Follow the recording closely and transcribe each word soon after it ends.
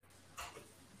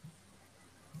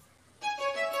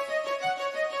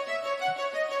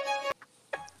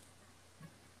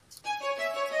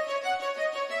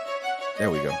There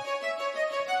we go.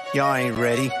 Y'all ain't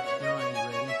ready.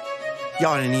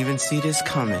 Y'all didn't even see this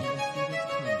coming.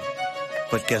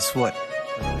 But guess what?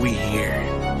 We here.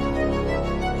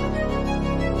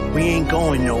 We ain't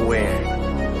going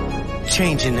nowhere.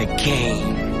 Changing the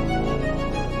game.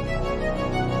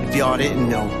 If y'all didn't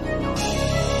know,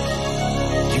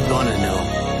 you gonna know.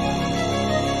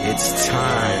 It's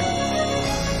time.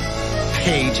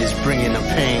 Paige is bringing the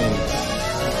pain.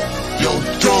 Yo,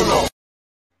 Dolo.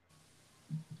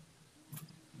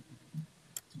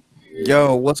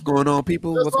 Yo, what's going on,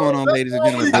 people? What's going on, ladies and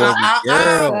gentlemen, boys and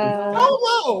girls?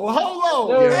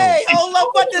 Hold on. Hey, hold up.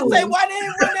 What to say? Why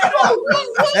didn't run that up?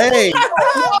 Hey,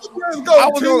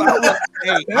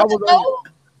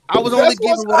 I was only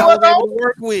given what I was able to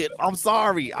work with. I'm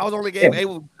sorry. I was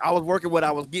working what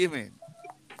I was given.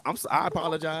 I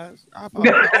apologize. I was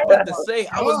about to say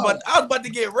I was about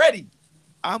to get ready.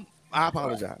 I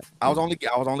apologize. I was only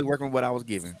working with what I was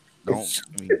given.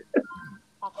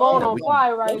 Phone on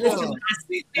fire right now.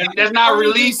 That's not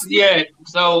released yet,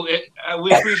 so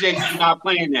we appreciate you not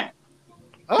playing that.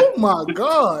 Oh my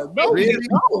God! No, really?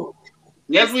 no.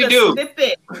 Yes, we do.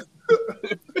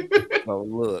 Oh,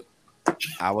 look,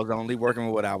 I was only working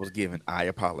with what I was given. I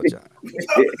apologize. I'm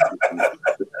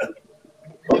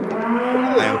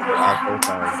so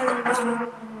sorry.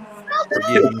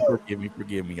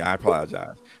 Forgive me. I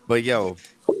apologize. But yo,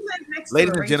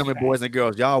 ladies and gentlemen, boys and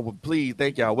girls, y'all, please,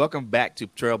 thank y'all. Welcome back to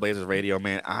TrailBalzerz Radio,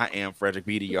 man. I am Frederick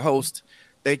Beatty, your host.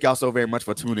 Thank y'all so very much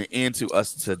for tuning in to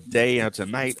us today or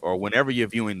tonight or whenever you're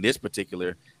viewing this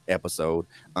particular episode.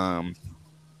 Man,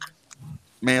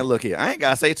 look here. I ain't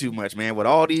gotta say too much, man. With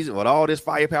all this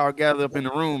firepower gathered up in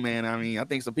the room, man. I mean, I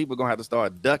think some people gonna have to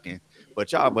start ducking.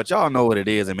 But y'all know what it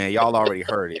is, and man, y'all already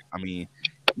heard it. I mean,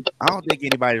 I don't think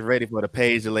anybody's ready for the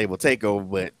Page the Label takeover,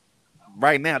 but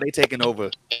right now they taking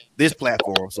over this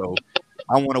platform. So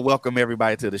I want to welcome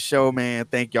everybody to the show, man.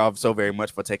 Thank y'all so very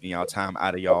much for taking y'all time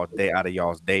out of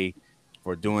y'all's day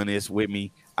for doing this with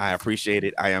me. I appreciate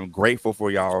it. I am grateful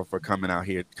for y'all for coming out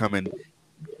here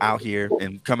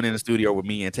and coming in the studio with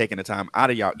me and taking the time out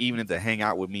of y'all evening to hang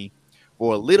out with me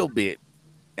for a little bit.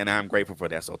 And I'm grateful for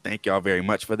that. So thank y'all very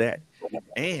much for that.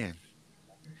 And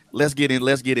let's get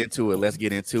into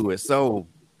it. So,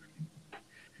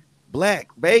 Black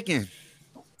Bacon.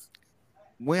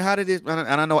 How did this?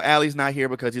 And I know Allie's not here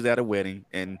because he's at a wedding,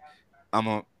 and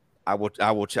I'm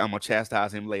gonna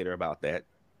chastise him later about that.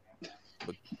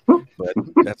 But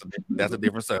that's a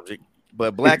different subject.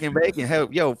 But Black and Bacon,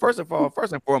 first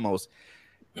and foremost,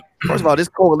 this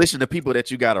coalition of people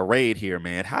that you got to raid here,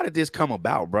 man. How did this come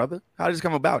about, brother? How did this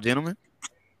come about, gentlemen?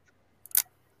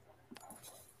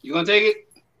 You gonna take it?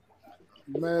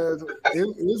 Man,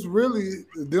 it's really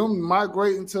them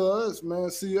migrating to us, man.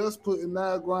 See us putting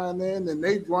that grind in and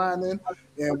they grinding,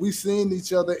 and we seeing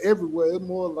each other everywhere. It's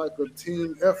more like a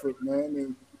team effort, man,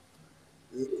 and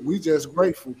we just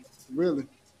grateful, really.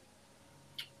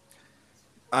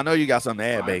 I know you got something to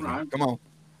add, Bacon. Come on.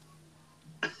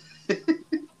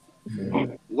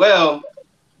 Well,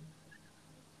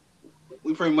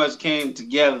 we pretty much came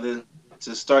together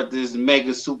to start this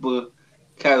mega super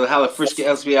kind of Halifrishka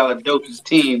LSB Aladocious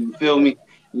team. You feel me?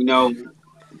 You know,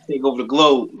 take over the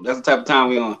globe. That's the type of time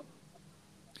we on.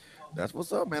 That's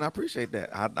what's up, man. I appreciate that.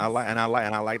 I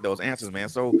like those answers, man.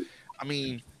 So, I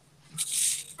mean,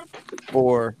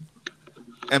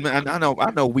 I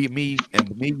know me,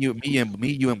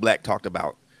 you and Black talked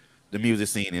about the music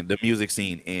scene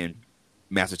in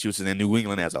Massachusetts and New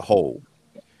England as a whole.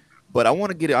 But I want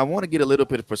to get a little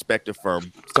bit of perspective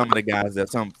from some of the guys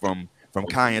from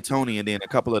Kai and Tony, and then a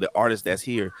couple of the artists that's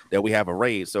here that we have a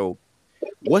raid. So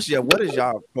what is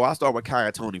y'all? Well, I'll start with Kai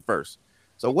and Tony first.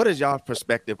 So what is y'all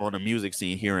perspective on the music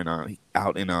scene here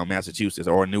out in Massachusetts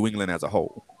or New England as a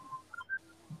whole?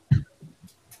 Go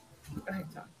ahead,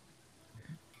 Tom.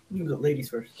 You go, ladies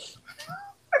first.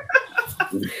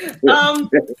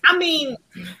 I mean,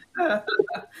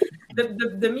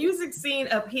 the music scene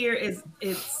up here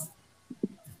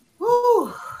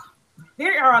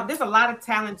there's a lot of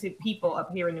talented people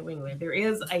up here in New England. There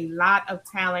is a lot of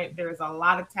talent. There's a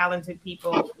lot of talented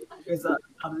people. There's a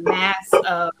mass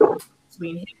of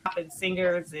between hip hop and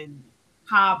singers and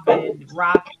pop and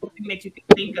rock, everything that you can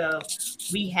think of.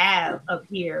 We have up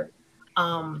here.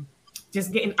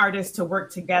 Just getting artists to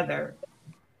work together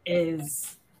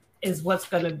is what's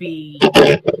going to be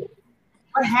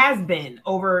what has been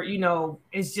over,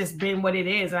 it's just been what it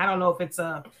is. And I don't know if it's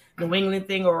a New England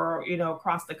thing or,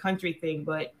 across the country thing,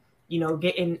 but,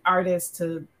 getting artists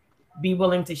to be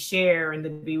willing to share and to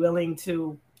be willing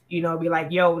to, be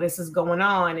like, yo, this is going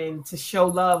on, and to show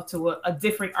love to a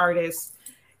different artist,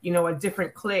 a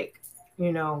different clique,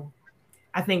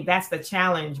 I think that's the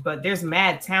challenge. But there's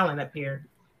mad talent up here.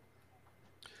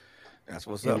 That's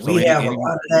what's up. We have a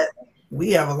lot of that.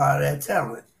 We have a lot of that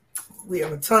talent. We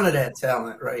have a ton of that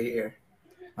talent right here.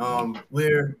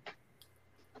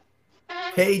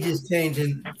 Page is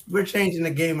changing. We're changing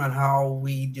the game on how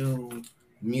we do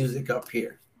music up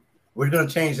here. We're going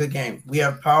to change the game. We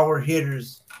have power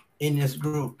hitters in this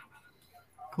group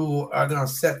who are going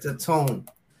to set the tone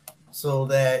so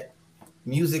that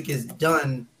music is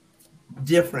done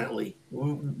differently.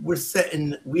 We are setting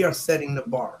the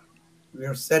bar. We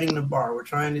are setting the bar. We're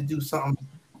trying to do something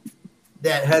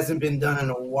that hasn't been done in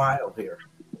a while here.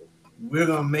 We're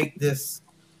going to make this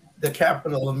the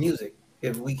capital of music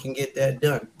if we can get that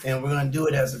done. And we're going to do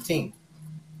it as a team,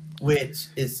 which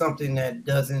is something that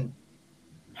doesn't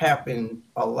happen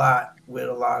a lot with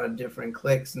a lot of different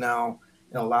cliques now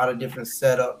and a lot of different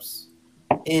setups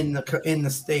in the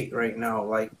state right now.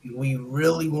 Like, we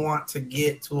really want to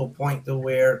get to a point to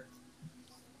where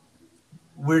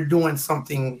we're doing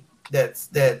something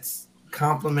that's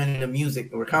complementing the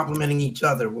music. We're complementing each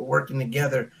other. We're working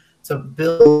together to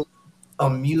build a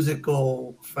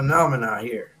musical phenomena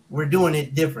here. We're doing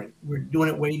it different. We're doing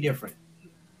it way different.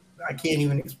 I can't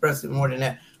even express it more than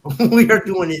that. We are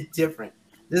doing it different.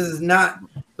 This is not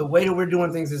the way that we're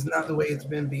doing things. Is not the way it's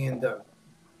been being done.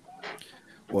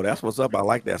 Well, that's what's up. I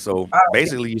like that. So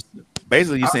basically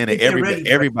you're saying that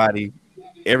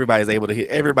everybody's able to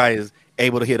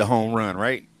hit a home run,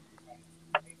 right?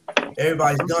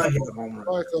 Everybody's gonna hit a home run.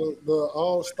 Like the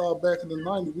All-Star back in the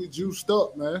 90s, we juiced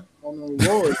up, man, on the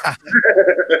road.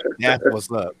 That's what's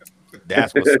up.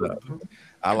 That's what's up.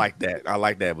 I like that. I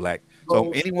like that, Black.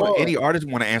 So any artist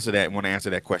want to answer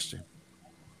that question?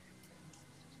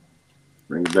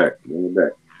 Bring it back.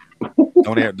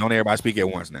 Don't everybody speak at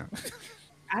once now.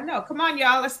 I know. Come on,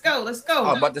 y'all. Let's go. Let's go. I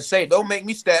was about to say, don't make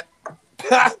me step.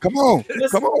 Come on with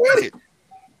it.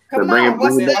 Come on.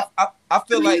 What's the I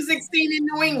feel like music scene in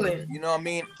New England? You know what I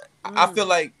mean? I feel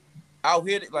like out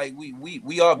here, like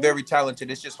we are very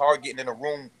talented. It's just hard getting in a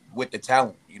room with the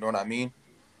talent. You know what I mean?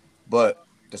 But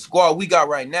the squad we got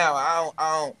right now,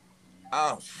 I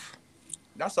don't.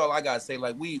 That's all I gotta say.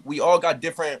 Like we all got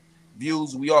different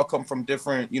views. We all come from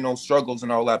different, struggles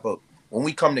and all that. But when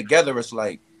we come together, it's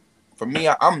like, for me,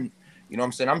 I'm, you know what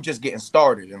I'm saying? I'm just getting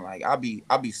started, and like I'll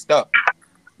be stuck.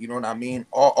 You know what I mean?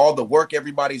 All the work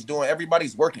everybody's doing,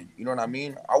 everybody's working. You know what I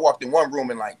mean? I walked in one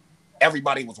room and like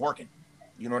everybody was working.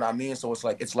 You know what I mean? So it's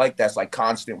like that's like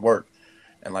constant work,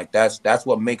 and like that's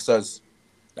what makes us.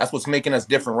 That's what's making us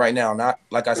different right now. Not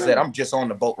like I said, I'm just on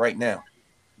the boat right now.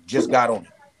 Just got on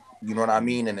it. You know what I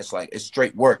mean? And it's like, it's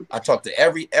straight work. I talk to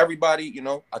everybody,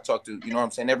 I talk to, you know what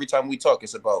I'm saying? Every time we talk,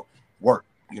 it's about work,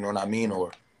 you know what I mean?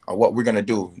 Or what we're going to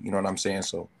do, you know what I'm saying?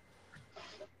 So.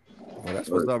 Well, that's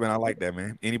what's up, man. I like that,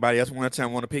 man. Anybody else want to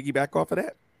piggyback off of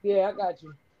that? Yeah, I got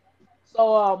you.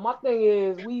 So my thing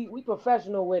is we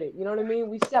professional with it. You know what I mean?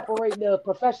 We separate the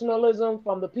professionalism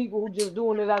from the people who just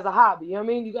doing it as a hobby. You know what I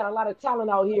mean? You got a lot of talent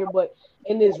out here, but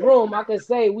in this room, I can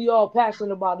say we all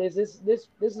passionate about this. This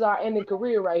is our ending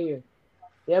career right here.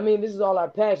 You know what I mean? This is all our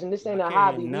passion. This ain't a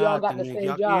hobby. We all got the same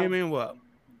job. Y'all hear me? What?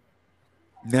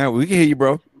 Now we can hear you,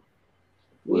 bro.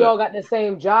 We all got the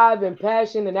same drive and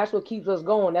passion, and that's what keeps us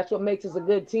going. That's what makes us a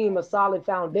good team, a solid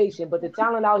foundation. But the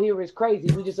talent out here is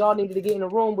crazy. We just all needed to get in a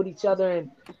room with each other, and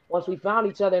once we found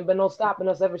each other, and been no stopping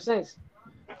us ever since.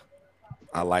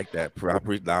 I like that.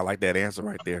 I like that answer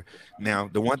right there. Now,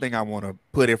 the one thing I want to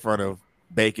put in front of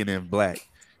Bacon and Black,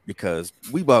 because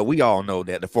we all know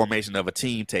that the formation of a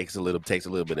team takes a little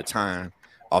bit of time,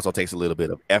 also takes a little bit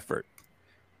of effort,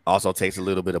 also takes a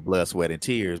little bit of blood, sweat, and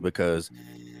tears, because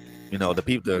the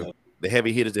people, the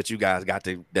heavy hitters that you guys got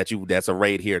that's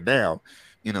arrayed here now,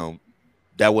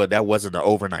 that wasn't an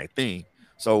overnight thing.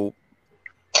 So,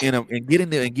 in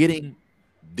getting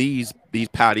these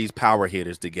power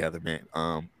hitters together,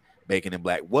 man, Bacon and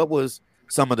Black, what was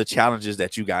some of the challenges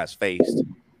that you guys faced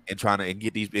in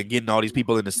getting all these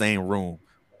people in the same room?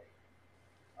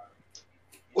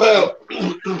 Well,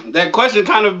 that question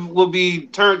kind of will be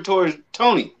turned towards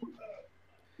Tony.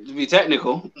 To be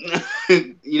technical,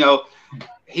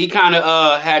 he kind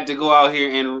of had to go out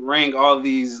here and wrangle all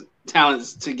these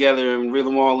talents together and reel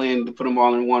them all in to put them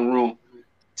all in one room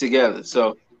together.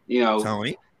 So,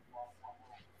 Tony.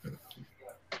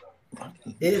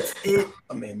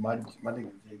 I mean, my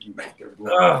nigga take you back there.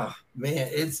 Oh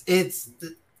man,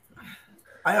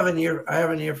 I have an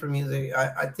ear for music.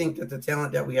 I think that the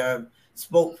talent that we have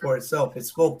spoke for itself. It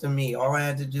spoke to me. All I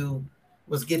had to do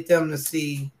was get them to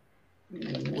see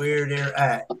where they're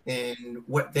at and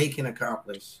what they can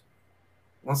accomplish.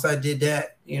 Once I did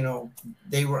that,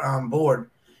 they were on board.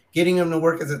 getting them to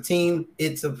work as a team,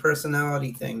 it's a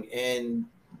personality thing, and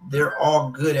they're all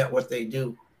good at what they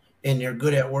do, and they're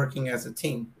good at working as a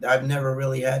team. I've never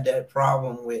really had that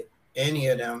problem with any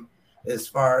of them as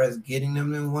far as getting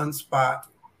them in one spot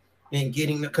and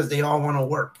getting them, because they all want to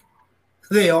work.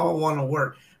 They all want to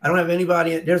work. I don't have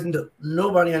anybody. There's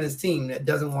nobody on this team that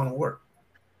doesn't want to work.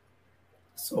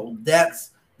 So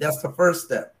that's the first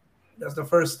step. That's the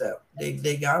first step.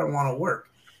 They gotta want to work,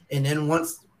 and then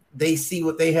once they see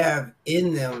what they have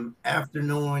in them after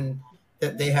knowing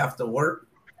that they have to work,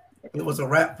 it was a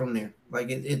wrap from there. Like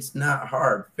it's not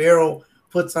hard. Pharaoh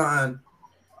puts on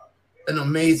an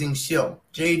amazing show.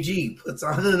 JG puts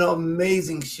on an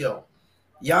amazing show.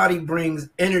 Yachty brings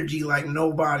energy like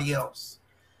nobody else.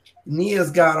 Nia's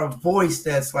got a voice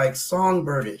that's like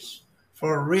songbirdish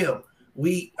for real.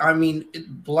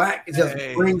 Black just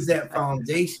brings that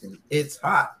foundation. It's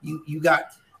hot. You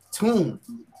got Tune.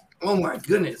 Oh my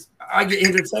goodness. I get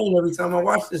entertained every time I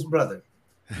watch this brother.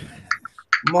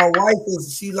 My wife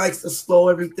she likes to slow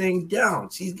everything down.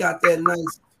 She's got that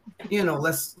nice,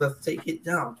 let's take it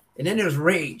down. And then there's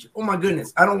Rage. Oh my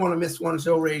goodness. I don't want to miss one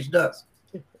show Rage does.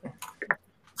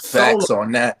 Facts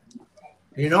on that.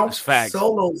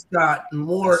 Solo's got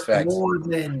more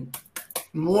than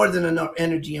enough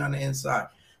energy on the inside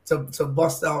to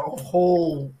bust out a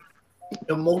whole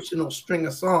emotional string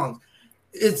of songs.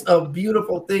 It's a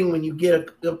beautiful thing when you get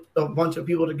a bunch of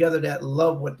people together that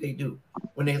love what they do.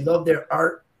 When they love their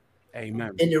art,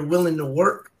 amen, and they're willing to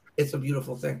work, it's a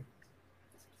beautiful thing.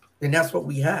 And that's what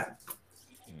we have.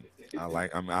 I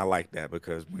like that,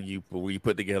 because when you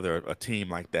put together a team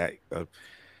like that,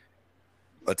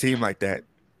 a team like that,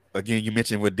 again, you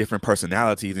mentioned with different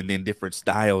personalities and then different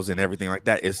styles and everything like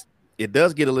that, it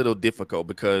does get a little difficult,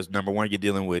 because number one, you're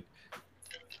dealing with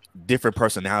different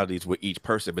personalities with each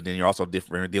person, but then you're also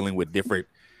dealing with different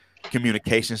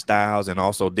communication styles and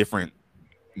also different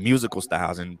musical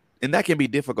styles, and that can be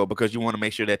difficult because you want to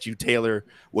make sure that you tailor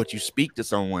what you speak to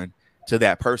someone to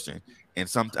that person. And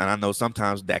I know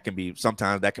sometimes that can be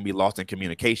lost in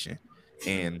communication.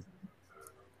 And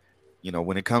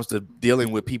when it comes to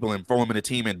dealing with people and forming a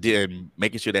team and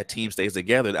making sure that team stays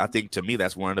together, I think to me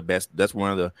that's one of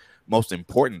the most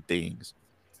important things.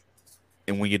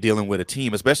 And when you're dealing with a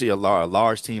team, especially a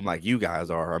large team like you guys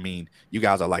are, I mean, you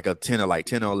guys are like 10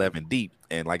 or 11 deep.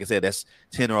 And like I said, that's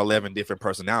 10 or 11 different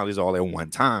personalities all at one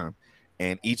time.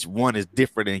 And each one is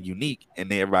different and unique.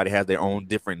 And then everybody has their own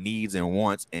different needs and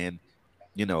wants and,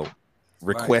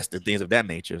 requests and things of that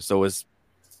nature. So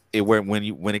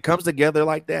when it comes together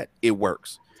like that, it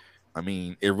works. I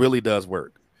mean, it really does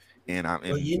work. And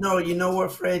you know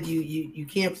what, Fred, you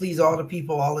can't please all the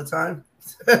people all the time.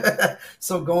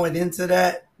 So going into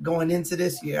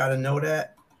this, you got to know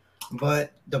that.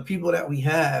 But the people that we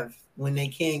have, when they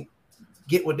can't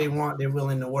get what they want, they're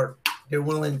willing to work. They're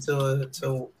willing to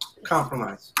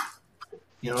compromise.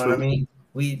 You know what I mean?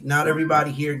 Not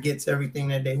everybody here gets everything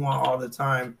that they want all the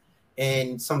time.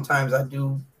 And sometimes I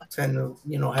do tend to,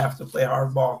 have to play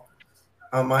hardball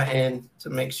on my end to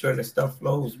make sure the stuff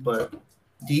flows. But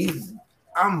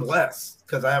I'm blessed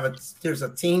because there's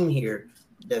a team here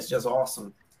that's just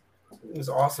awesome. It's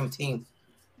an awesome team.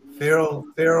 Pharaoh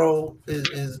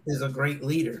is a great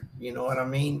leader. You know what I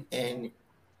mean? And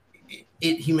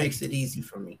he makes it easy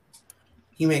for me.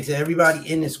 Everybody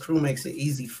in this crew makes it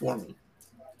easy for me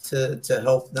to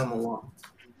help them along.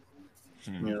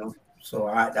 So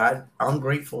I'm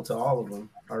grateful to all of them.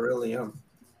 I really am.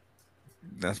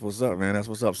 That's what's up, man. That's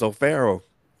what's up. So Pharaoh,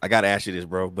 I gotta ask you this,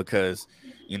 bro, because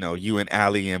you and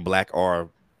Ali and Black are,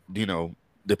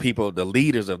 the people, the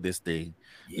leaders of this thing,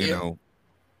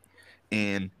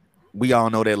 and we all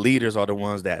know that leaders are the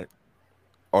ones that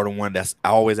are the one that's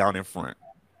always out in front,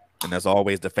 and that's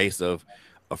always the face of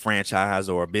a franchise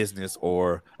or a business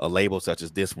or a label such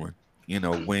as this one.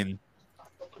 When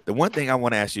the one thing I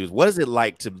want to ask you is, what is it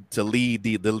like to lead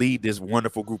lead this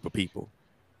wonderful group of people?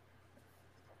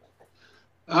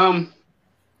 Well,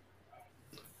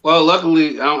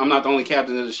 luckily, I'm not the only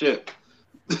captain of the ship.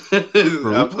 I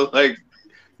feel like,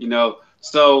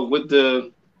 so with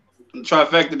the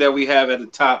trifecta that we have at the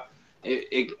top,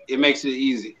 it makes it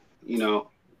easy,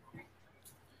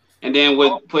 And then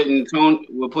with putting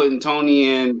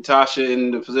Tony and Tasha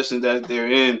in the position that they're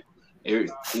in,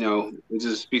 it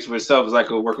just speaks for itself. It's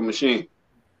like a working machine.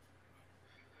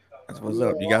 That's what's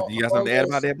up. You got something to add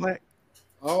about that, Black?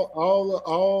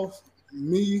 All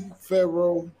me,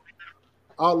 Pharaoh,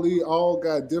 Ali, all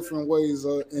got different ways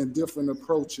and different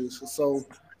approaches. So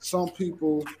some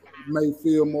people may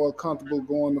feel more comfortable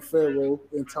going to Pharaoh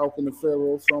and talking to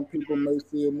Pharaoh. Some people may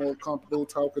feel more comfortable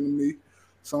talking to me.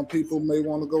 Some people may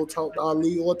want to go talk to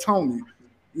Ali or Tony.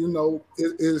 you know,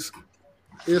 it's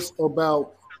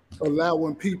about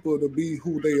allowing people to be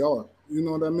who they are. You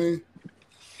know what I mean?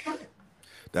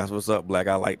 That's what's up, Black.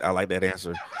 I like that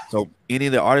answer. So, any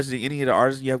of the artists,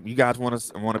 you guys want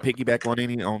to piggyback on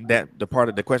any on that the part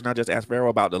of the question I just asked Pharaoh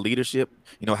about the leadership?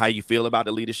 You know how you feel about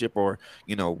the leadership, or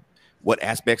you know what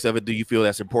aspects of it do you feel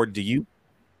that's important to you?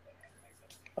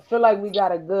 I feel like we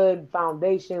got a good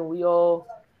foundation. We all,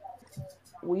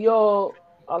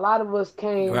 a lot of us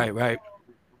came Right, right.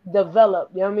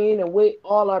 developed, you know what I mean? And with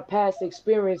all our past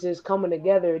experiences coming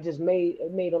together, it just made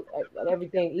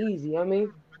everything easy, you know what I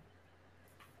mean?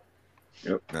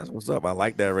 Yep, that's what's up. I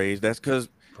like that, Rage. That's because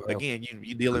Bro. again,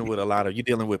 you dealing with a lot of you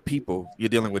dealing with people. You're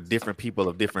dealing with different people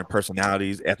of different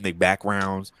personalities, ethnic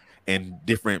backgrounds, and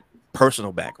different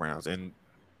personal backgrounds. And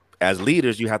as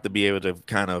leaders, you have to be able to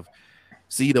kind of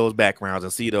see those backgrounds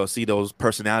and see those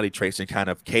personality traits and kind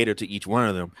of cater to each one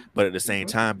of them, but at the same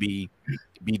time be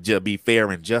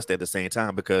fair and just at the same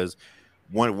time because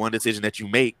one decision that you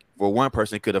make for one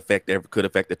person could affect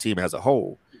the team as a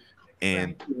whole,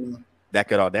 and Right. that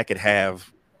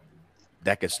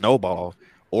could snowball,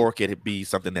 or could it be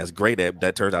something that's great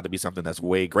that turns out to be something that's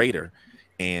way greater.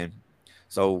 And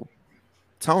so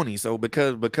Tony, so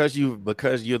because you're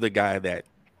the guy that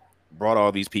brought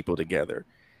all these people together,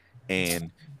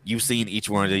 and you've seen each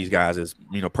one of these guys as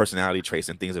personality traits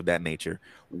and things of that nature.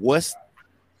 What's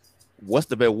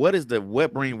the best?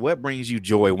 What brings you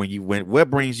joy when you win? What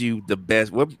brings you the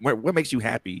best? What makes you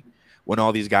happy when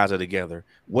all these guys are together?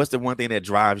 What's the one thing that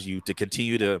drives you to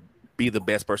continue to be the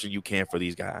best person you can for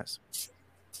these guys?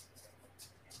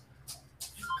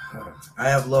 I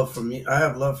have love for me. I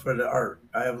have love for the art.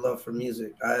 I have love for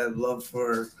music. I have love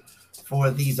for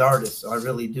these artists. I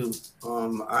really do.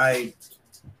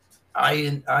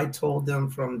 I told them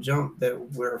from jump that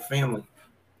we're a family.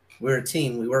 We're a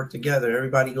team. We work together.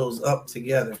 Everybody goes up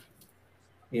together.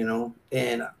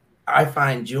 And I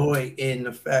find joy in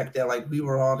the fact that like we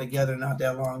were all together not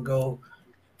that long ago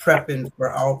prepping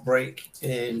for outbreak,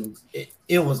 and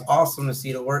it was awesome to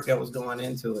see the work that was going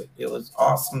into it. It was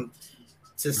awesome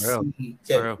to Bro. see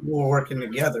that Bro. people were working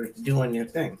together doing their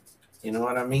thing. You know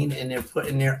what I mean? And they're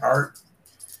putting their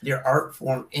art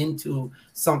form into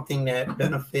something that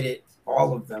benefited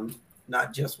all of them,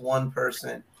 not just one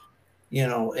person.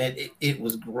 And it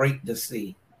was great to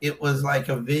see. It was like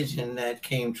a vision that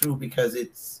came true because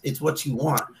it's what you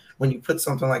want when you put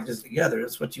something like this together.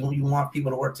 It's what you want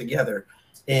people to work together,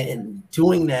 and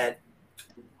doing that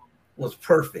was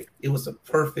perfect. It was a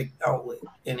perfect outlet,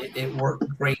 and it worked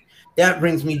great. That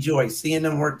brings me joy seeing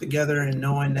them work together and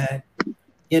knowing that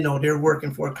they're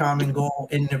working for a common goal,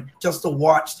 and just to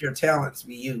watch their talents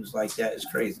be used like that is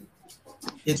crazy.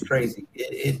 It's crazy.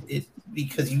 It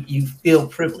because you feel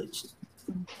privileged.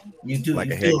 You do. Like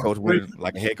You a head feel coach winning,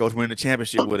 like a head coach winning the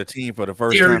championship with a team for the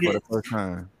first there time. it For the is. first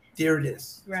time, There it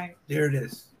is. Right. There it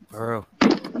is. Bro.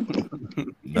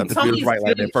 And nothing feels right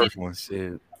like that first one.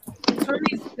 Shit.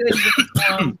 Tony's good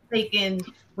with taking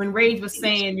when Rage was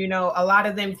saying, a lot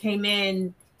of them came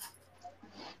in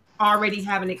already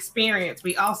having experience.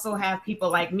 We also have people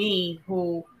like me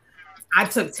who I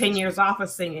took 10 years off of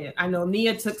singing. I know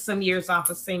Nia took some years off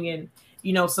of singing,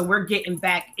 so we're getting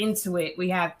back into it. We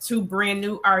have two brand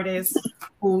new artists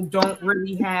who don't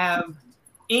really have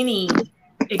any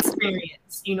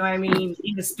experience, you know what I mean,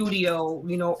 in the studio,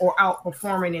 or out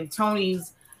performing. And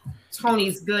Tony's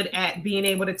good at being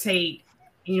able to take,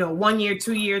 1 year,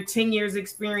 2 year, 10 years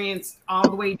experience all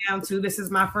the way down to this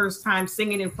is my first time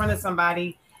singing in front of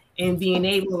somebody, and being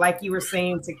able, like you were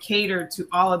saying, to cater to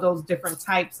all of those different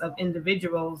types of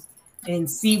individuals and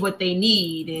see what they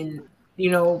need, and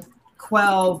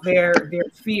quell their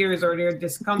fears or their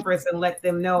discomforts and let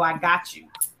them know I got you.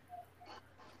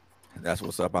 That's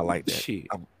what's up. I like that. Shit.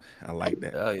 I like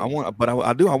that. Oh, yeah. I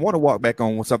want to walk back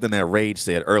on something that Rage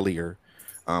said earlier,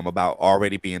 about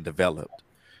already being developed,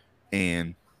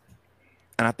 and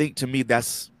I think to me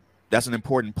that's an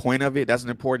important point of it. That's an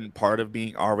important part of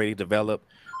being already developed.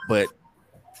 But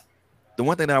the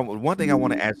one thing I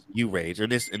want to ask you, Rage,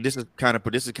 this is kind of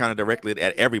directed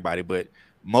at everybody, but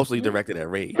mostly directed at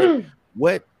Rage.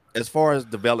 What, as far as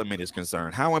development is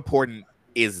concerned, how important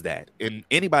is that? And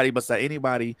anybody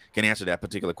can answer that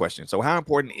particular question. So how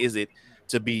important is it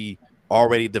to be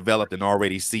already developed and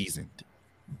already seasoned?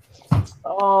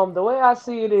 The way I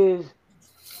see it is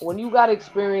when you got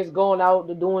experience going out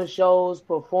to doing shows,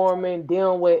 performing,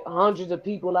 dealing with hundreds of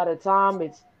people at a time,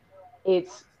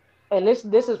 it's and this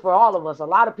is for all of us. A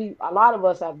lot of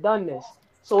us have done this.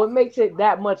 So it makes it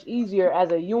that much easier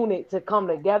as a unit to come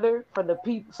together for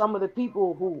some of the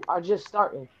people who are just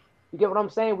starting. You get what I'm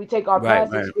saying? We take our Right,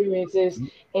 past right. experiences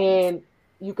and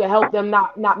you can help them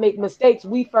not make mistakes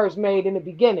we first made in the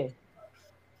beginning.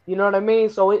 You know what I mean?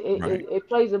 So it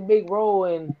plays a big role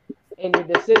in the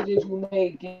decisions you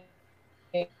make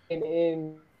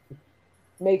and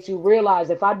makes you realize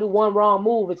if I do one wrong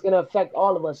move, it's gonna affect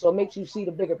all of us. So it makes you see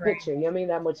the bigger picture. You know what I mean?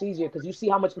 That much easier because you see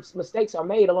how much mistakes are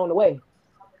made along the way.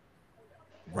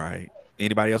 Right.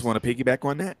 Anybody else want to piggyback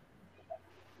on that?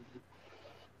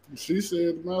 She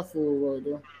said mouthful right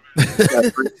there.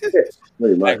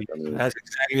 Pretty much. I mean, That's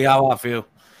exactly how I feel.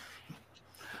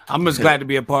 I'm just glad to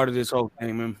be a part of this whole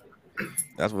thing, man.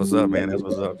 That's what's up, man. That's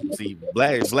what's up. See,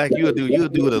 black, you'll do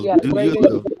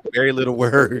the very little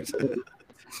words.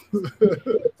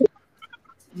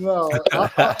 No, I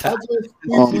just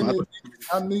speak when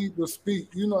I need to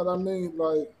speak. You know what I mean?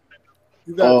 Like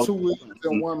you got two ears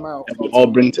and one mouth. We all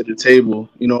bring to the table.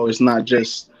 You know, we're not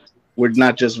just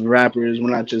rappers. We're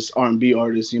not just R&B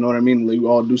artists. You know what I mean? Like we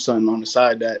all do something on the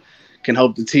side that can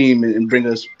help the team and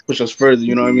push us further.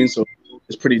 You know what I mean? So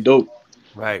it's pretty dope.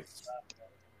 Right.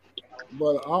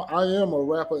 But I am a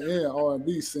rapper and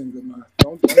R&B singer now.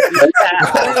 Don't Spike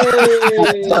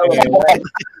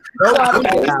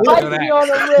me on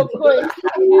them real quick.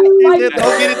 Don't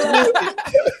get it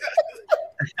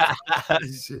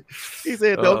twisted. He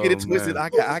said, "Don't get it twisted.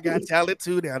 Man. I got talent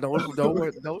too. Now don't Hey,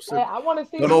 I want to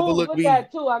see don't moves overlook with me."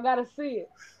 that too. I gotta see it.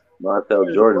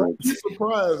 Montel Jordan. be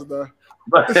surprised though.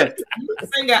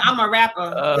 Singer, I'm a rapper.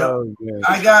 Oh, man.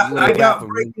 I got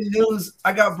breaking news.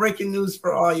 I got breaking news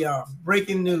for all y'all.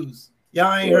 Breaking news.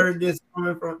 Y'all ain't heard this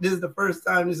coming from. This is the first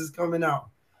time this is coming out.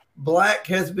 Black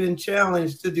has been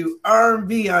challenged to do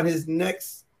R&B on his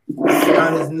next. Yes,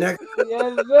 sir.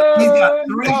 He's got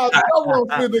 3 Y'all don't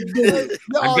finna do it.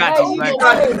 I got Y'all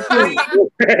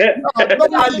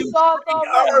you. know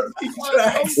R&B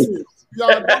tracks.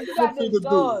 Y'all don't finna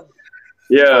do it.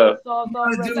 Yeah. Y'all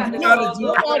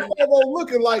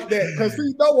looking like that because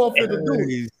he know I'm finna do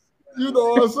it. You know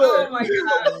what I'm saying? Oh my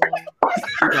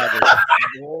God.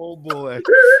 Oh boy.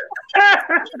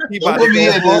 He about to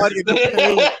go hard in the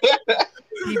paint.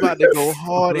 He about to go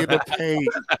hard in the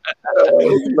paint.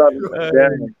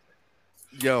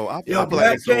 Yo,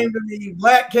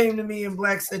 Black came to me and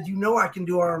Black said, "You know I can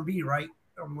do R&B, right?"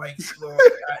 I'm like, "Well,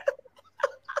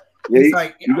 he's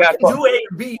like, I can do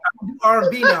A&B. I can do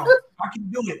R&B now. I can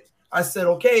do it." I said,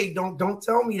 "Okay, don't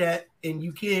tell me that, and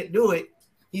you can't do it."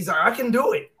 He's like, "I can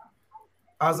do it."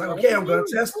 I was like, "Okay, I'm gonna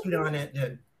test you on that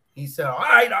then." He said, "All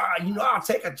right, I'll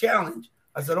take a challenge."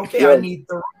 I said, "Okay, I need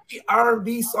 3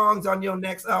 R&B songs on your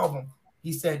next album."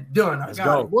 He said, "Done. I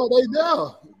got it." Well, they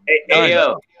down. Hey,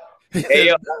 yo. I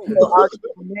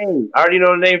already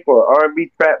know the name for it.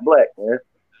 R&B Trap Black, man.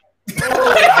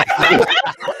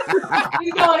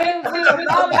 He's on his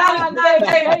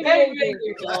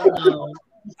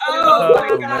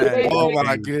Oh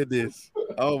my goodness.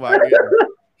 Oh my goodness.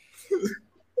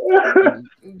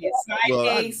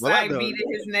 Side B to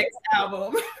his next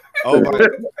album. Oh my.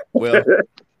 Well,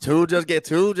 Two just gave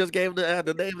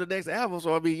the name of the next album,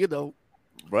 so I mean,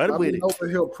 run with it. Over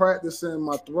here practicing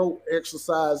my throat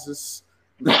exercises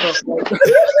and stuff like that.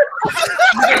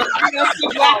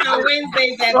 Black on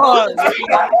Wednesdays at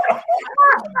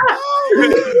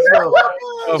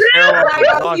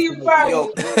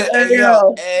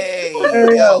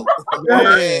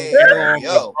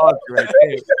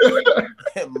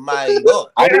My God.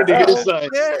 I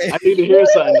need to hear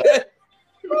something.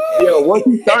 Yo, once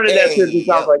you started that sentence,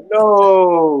 I was like,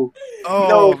 no.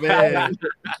 Oh, man.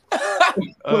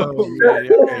 Oh, man.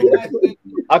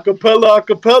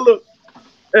 Acapella.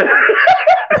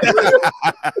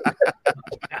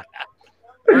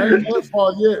 I ain't that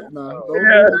far yet now.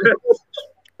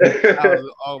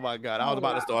 Oh my God. I was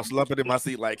about to start slumping in my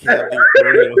seat like hell.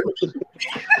 For real.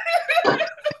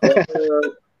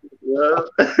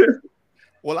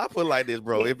 Well, I put it like this,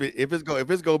 bro. If it's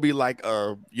gonna be like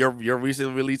your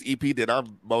recent release EP, then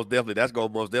that's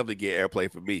gonna most definitely get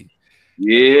airplay for me.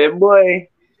 Yeah, boy.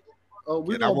 I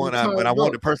want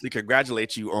to personally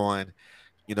congratulate you on,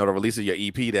 the release of your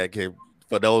EP. That can,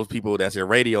 for those people that's in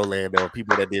radio land or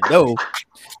people that didn't know,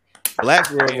 Black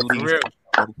World released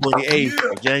on the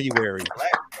 28th of January.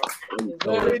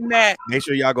 So make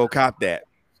sure y'all go cop that.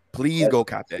 Please go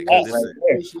cop that.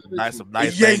 Some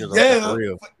nice things for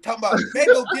real. Talking about, man,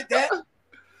 go get that.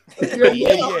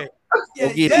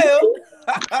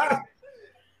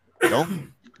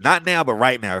 Don't, not now, but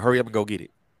right now. Hurry up and go get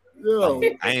it.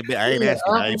 I ain't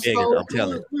asking. I ain't begging. I'm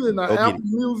telling you. Go get it.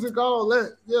 Music, all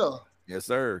that. Yeah. Yes,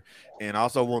 sir. And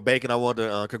also, Bacon, I want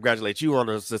to congratulate you on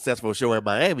a successful show in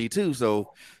Miami too.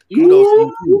 So kudos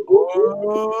to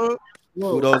you.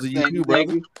 Kudos to you too,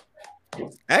 brother.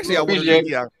 Actually, I want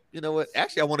to. You know what?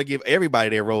 Actually, I want to give everybody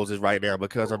their roses right now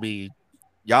because I mean,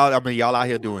 y'all, I mean, y'all out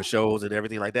here doing shows and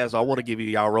everything like that. So I want to give you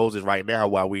y'all roses right now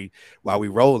while we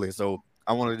rolling. So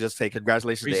I want to just say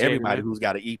congratulations to Appreciate it, everybody man. who's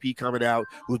got an EP coming out,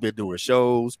 who's been doing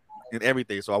shows and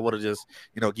everything. So I want to just,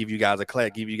 give you guys a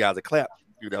clap, Yeah, just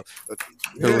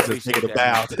taking appreciate a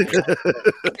bow. that,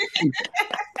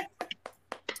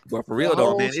 But for real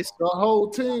though, man, it's the whole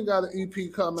team got an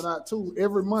EP coming out too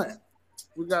every month.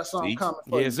 We got something coming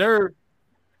for you. Yes, sir.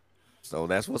 So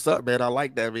that's what's up, man. I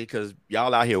like that because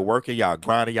y'all out here working, y'all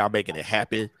grinding, y'all making it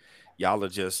happen. Y'all are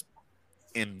just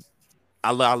in.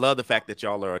 I love the fact that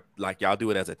y'all are like y'all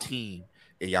do it as a team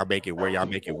and y'all make it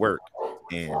work.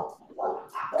 And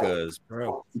because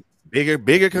bigger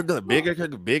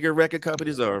record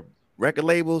companies or record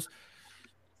labels,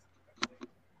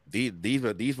 these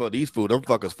food, them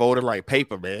fuckers folded like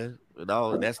paper, man.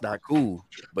 No, that's not cool.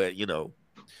 But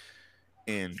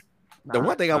and the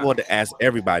one thing I wanted to ask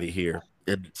everybody here,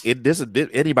 and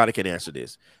anybody can answer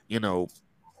this.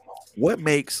 What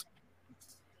makes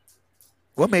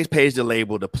Page the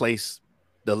Label the place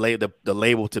the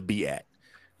label to be at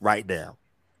right now?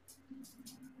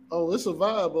 Oh, it's a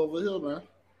vibe over here, man.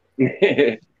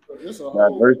 It's a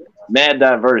diverse, mad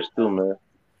diverse too, man.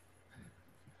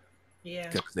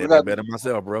 Yeah, we got better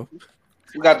myself, bro.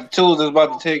 We got the tools that's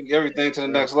about to take everything to the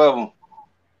next level.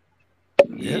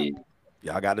 Yeah.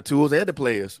 Y'all got the tools and the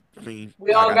players. I mean,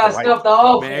 we all got stuff to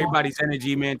offer. Man, everybody's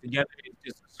energy, man, together is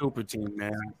just a super team,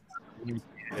 man.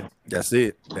 That's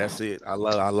it. I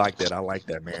like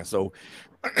that, man. So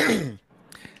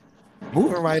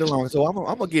moving right along. So I'm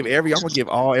gonna give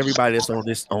everybody that's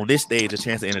on this stage a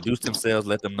chance to introduce themselves,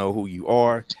 let them know who you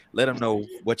are, let them know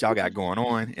what y'all got going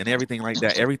on and everything like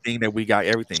that. Everything that we got,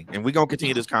 everything. And we're gonna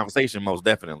continue this conversation most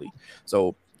definitely.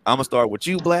 So I'm gonna start with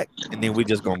you, Black, and then we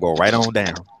just gonna go right on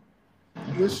down.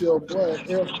 This your boy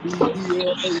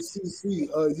FBBLACC.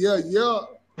 Yeah.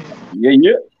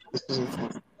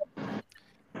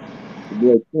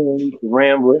 Yeah,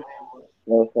 Rambler. You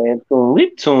know what I'm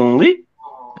saying? Toonly.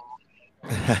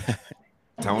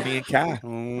 Tony and Kai.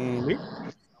 Tony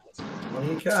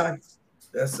and Kai.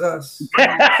 That's us. This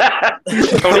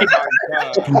is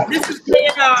KNR. So, this is if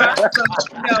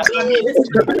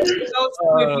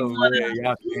you want to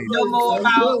know more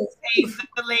about Page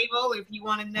the Label, if you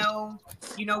want to know,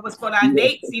 what's going on.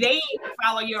 They ain't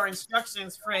follow your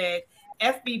instructions, Fred.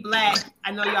 FB Black,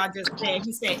 I know y'all just said,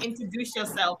 he said, introduce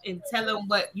yourself and tell them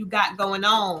what you got going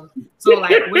on. So, like,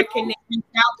 where can they reach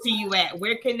out to you at?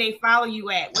 Where can they follow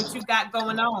you at? What you got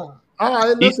going on? All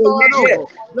right, let's start over.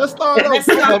 Let's start over.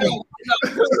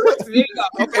 There you go.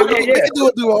 Okay, we can do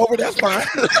a do-over. That's fine.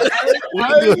 We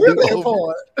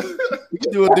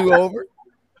can do a do-over.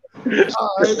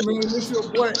 All right, man. This your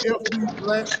boy FB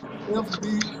Black,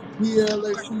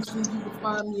 FBBLACC. You can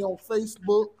find me on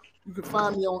Facebook. You can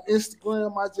find me on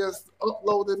Instagram. I just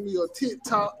uploaded me a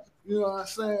TikTok. You know what I'm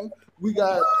saying? We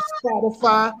got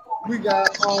Spotify. We got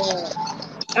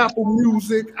Apple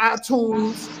Music,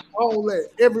 iTunes, all that,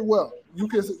 everywhere. You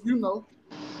can, have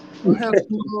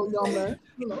to young man.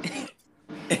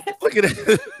 Look at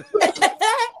it.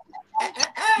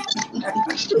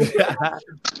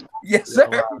 Yes,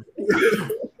 sir.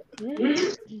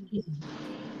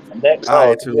 Next, all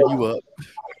right, Tula, you up.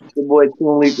 Your boy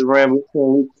Toonleaf the Rambler,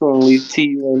 Toonleaf,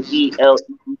 TUNELEF,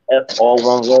 all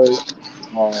one word.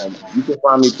 You can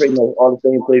find me pretty much all the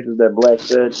same places that Black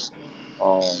said.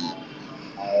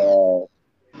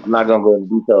 I'm not gonna go into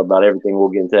detail about everything. We'll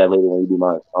get into that later when you do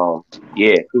mine.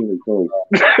 Toonleaf.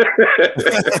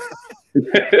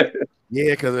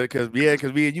 Yeah, because me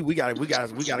and you, we got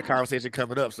a conversation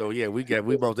coming up. So yeah, we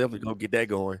most definitely gonna get that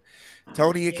going.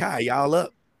 Tony and Kai, y'all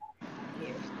up?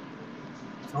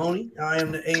 Tony, I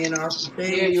am the A&R for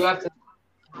Page. Yeah, you have to.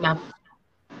 No.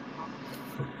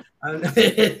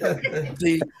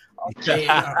 See, okay,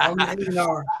 I'm the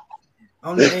A&R.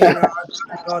 I'm the A&R. I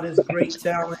take all this great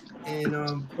talent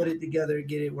and put it together and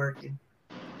get it working.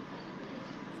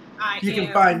 You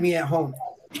can find me at home.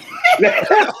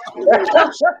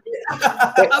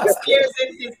 Upstairs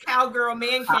in his cowgirl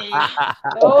man cave.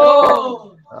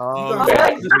 Oh,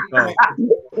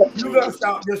 you gotta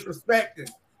stop disrespecting.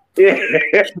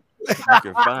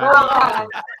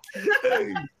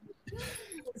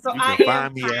 So I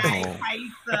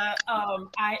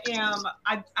am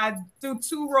I do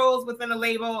 2 roles within a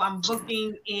label. I'm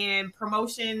booking and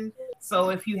promotion. So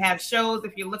if you have shows,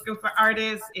 if you're looking for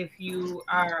artists, if you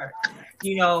are,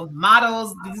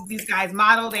 models, these guys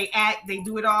model, they act, they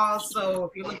do it all. So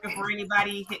if you're looking for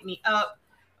anybody, hit me up.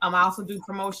 I also do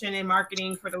promotion and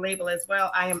marketing for the label as well.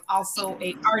 I am also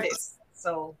an artist.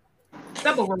 So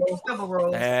double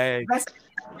roles. Hey. Best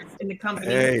in the company.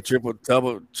 Hey, triple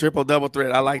double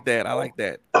threat. I like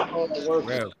that. Oh,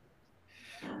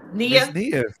 Nia. Miss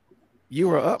Nia,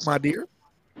 you are up, my dear.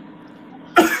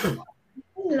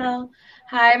 Hello.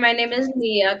 Hi, my name is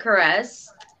Nia Caress.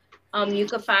 You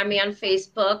can find me on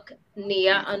Facebook,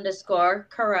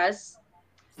 Nia_Caress.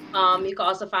 You can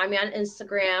also find me on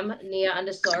Instagram,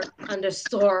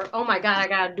 Nia__. Oh my God, I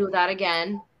gotta do that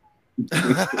again.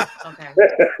 Okay.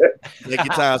 Take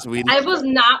your time, sweetie. I was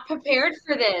not prepared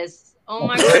for this. Oh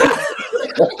my God.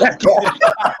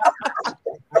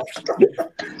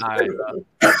 All right,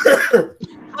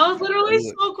 I was literally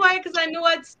so quiet because I knew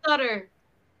I'd stutter.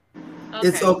 Okay.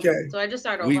 It's okay. So I just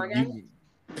start over again.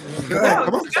 Go ahead.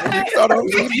 Come on, start over.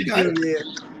 You got it. Yeah.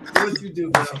 Do what you do,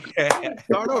 girl.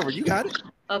 Start over. You got it.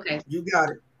 Okay. You got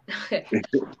it. Okay.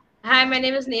 Hi, my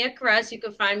name is Nia Caress. You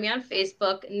can find me on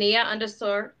Facebook,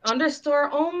 Nia__.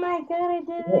 Oh my God, I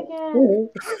did it again.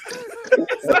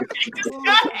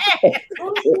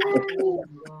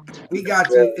 We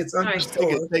got you. It's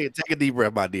underscore. Take a deep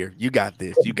breath, my dear. You got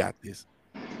this. You got this.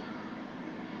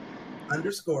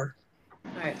 Underscore.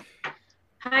 All right.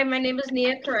 Hi, my name is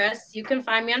Nia Caress. You can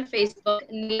find me on Facebook,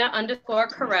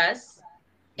 Nia_Caress.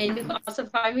 And you can also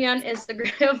find me on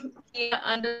Instagram,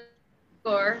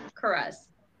 Nia_Caress.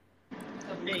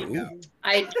 There you go.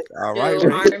 I All do right,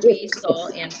 R&B, soul,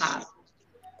 and pop.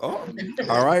 Oh,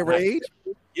 all right, Rage.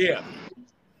 Yeah.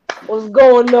 What's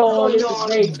going on? This is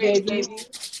Rage, baby.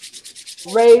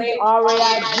 Rage,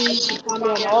 R-A-I-G. You can find me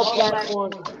on all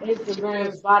platforms: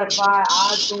 Instagram, Spotify,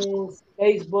 iTunes,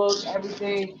 Facebook,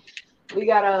 everything. We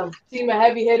got a team of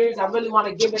heavy hitters. I really want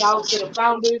to give it out to the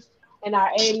founders and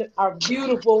our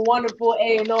beautiful, wonderful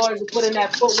A&Rs who put in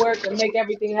that footwork and make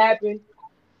everything happen.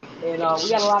 And we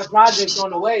got a lot of projects on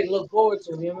the way to look forward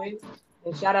to, you know what I mean?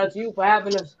 And shout out to you for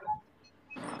having us.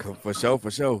 For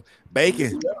sure.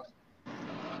 Bacon.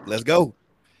 Let's go.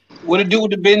 What to do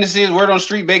with the business is word on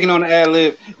street, Bacon on the ad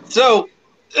lib. So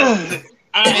I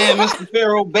am Mr.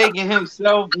 Pharaoh Bacon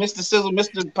himself, Mr. Sizzle,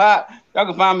 Mr. Pop. Y'all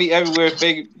can find me everywhere,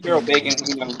 Pharaoh Bacon,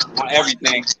 on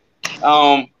everything.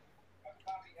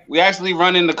 We actually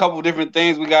running a couple different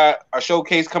things. We got our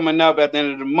showcase coming up at the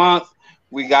end of the month.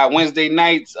 We got Wednesday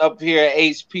nights up here at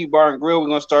HP Bar and Grill. We're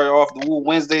gonna start off the Woo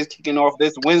Wednesdays, kicking off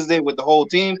this Wednesday with the whole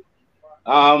team.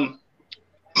 We're on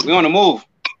the move.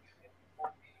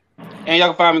 And y'all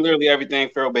can find me literally everything,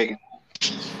 Pharaoh Bacon.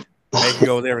 Bacon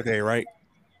goes everything, right?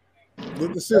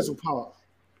 With the sizzle pop.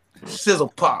 Sizzle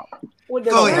pop. With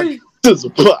the Go ahead.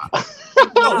 Sizzle pop.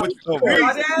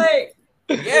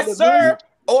 Yes, sir.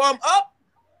 Oh, I'm up.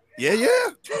 Yeah.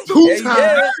 Two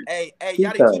times. Hey,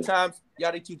 Yachty 2 times.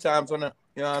 Yachty 2 times on the,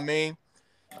 you know what I mean?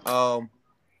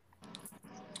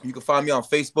 You can find me on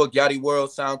Facebook, Yachty World,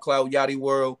 SoundCloud, Yachty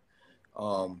World.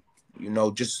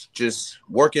 Just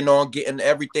working on getting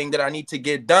everything that I need to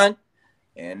get done.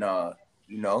 And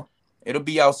it'll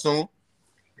be out soon.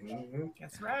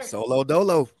 That's right. Solo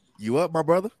Dolo. You up, my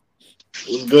brother?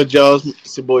 What's good, y'all?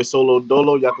 It's your boy Solo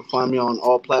Dolo. Y'all can find me on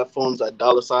all platforms at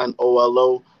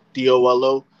 $OLO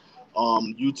DOLO.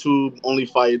 YouTube, Only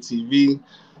Fire TV.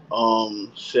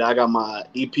 I got my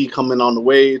EP coming on the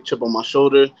way, chip on my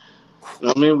shoulder. You know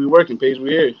what I mean? We working, Paige. We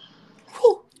here.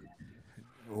 All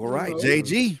right,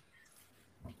 JG.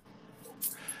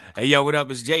 Hey, yo, what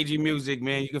up? It's JG Music,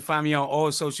 man. You can find me on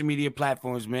all social media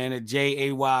platforms, man, at JAY_GEE.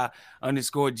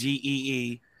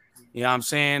 You know what I'm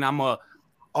saying? I'm a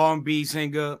R&B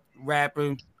singer,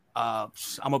 rapper.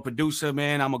 I'm a producer,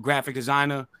 man. I'm a graphic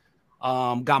designer.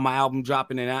 Got my album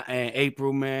dropping in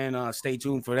April, man. Stay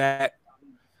tuned for that.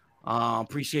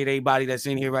 Appreciate everybody that's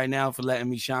in here right now for letting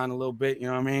me shine a little bit. You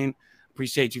know what I mean?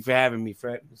 Appreciate you for having me,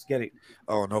 Fred. Let's get it.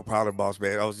 Oh, no problem, boss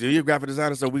man. Oh, so you're a graphic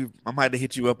designer, so I might have to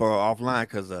hit you up offline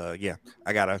because I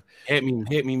gotta hit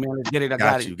me, man. Let's get it. I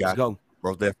got it. Let's go.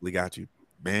 Bro, definitely got you,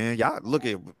 man. Y'all look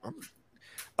at,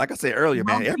 like I said earlier,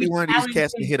 man. Every one of these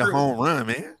cats can hit a home run,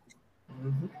 man.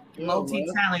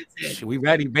 Multi-talented. We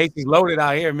ready, basically loaded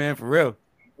out here, man, for real.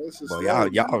 Well, y'all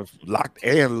locked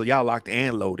and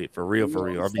loaded for real.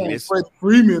 I mean, it's Fred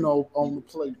Freeman on the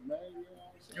plate, man.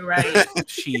 Right.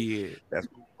 Shit.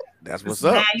 That's what's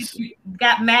up. You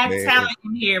got mad talent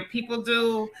in here. People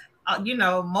do,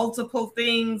 multiple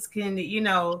things. Can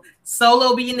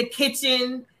Solo be in the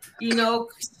kitchen?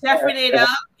 Chefing it up.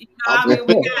 I mean,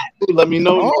 we got. Let me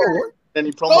know.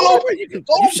 Any promo? You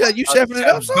chefing it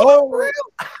up? Solo, for real?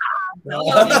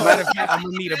 Matter of fact, I'm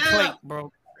gonna need a plate,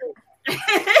 bro.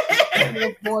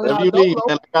 Whatever you need,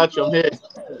 man. I got you. I'm here.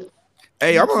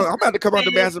 Hey, I'm about to come out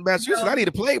to Massachusetts. I need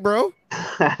a plate, bro.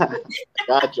 I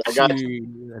got you.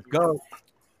 Let's go.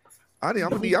 I'm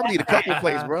gonna need a couple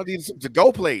plates, bro. I need some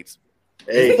to-go plates.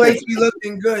 Hey, plates be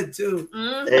looking good too.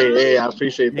 Hey, I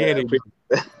appreciate that.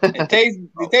 It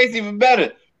tastes even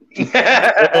better.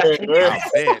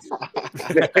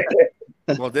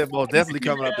 Well, they're most definitely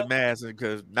coming up to Mass,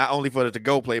 because not only for the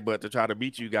to-go play, but to try to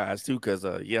meet you guys too. Because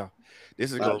yeah,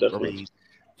 this is going. I mean,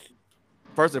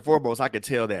 first and foremost, I can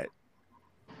tell that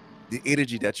the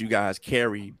energy that you guys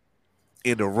carry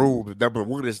in the room, number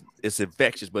one, is it's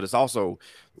infectious, but it's also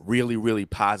really, really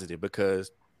positive,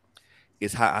 because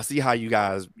it's how I see how you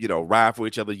guys, ride for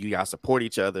each other, you guys support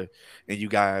each other, and you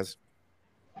guys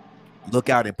look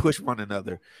out and push one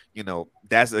another.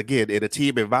 That's, again, in a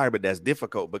team environment, that's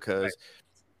difficult, because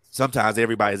sometimes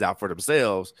everybody's out for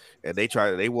themselves, and they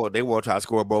want to try to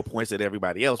score more points than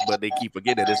everybody else, but they keep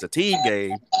forgetting that it's a team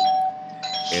game,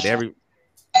 and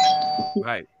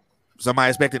right. Somebody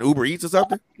expecting Uber Eats or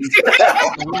something.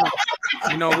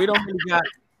 We don't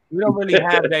really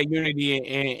have that unity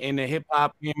in the hip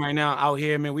hop game right now out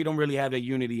here, man. We don't really have that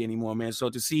unity anymore, man.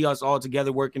 So to see us all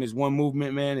together working as one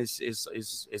movement, man,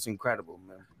 it's incredible,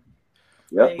 man.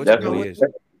 Yep, definitely.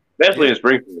 Especially in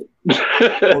Springfield.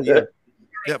 Oh yeah,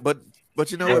 yeah, but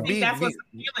you know what? That's what's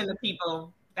appealing to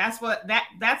people. That's what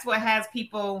has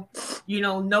people,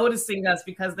 noticing us,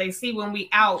 because they see when we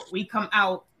come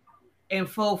out in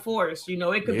full force.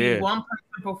 It could be one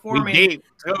person performing.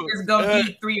 There's gonna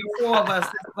be 3 or 4 of us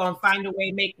that's gonna find a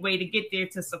way to get there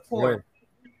to support.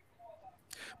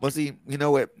 But see, you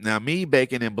know what? Now, me,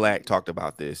 Bacon, and Black talked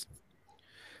about this,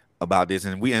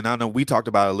 and I know we talked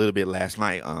about it a little bit last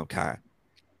night, Kai.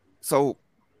 So,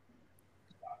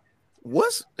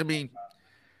 what's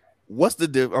the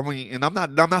difference? I mean, and I'm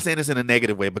not saying this in a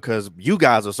negative way, because you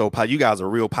guys are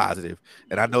real positive,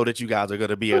 and I know that you guys are going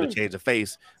to be able to change the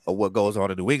face of what goes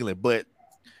on in New England. But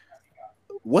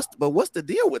what's the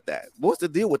deal with that? What's the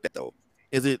deal with that though?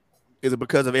 Is it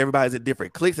because of everybody's in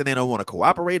different cliques and they don't want to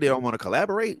cooperate? They don't want to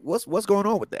collaborate? What's going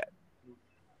on with that?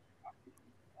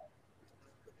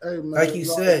 Hey, man, like you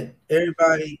said,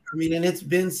 everybody. I mean, and it's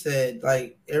been said,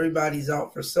 like, everybody's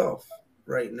out for self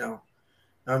right now.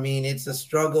 I mean, it's a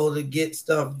struggle to get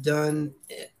stuff done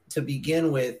to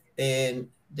begin with, and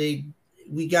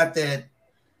we got that,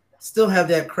 still have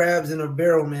that crabs in a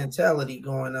barrel mentality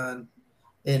going on,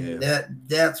 and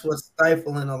that's what's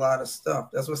stifling a lot of stuff.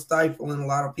 That's what's stifling a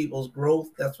lot of people's growth.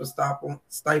 That's what's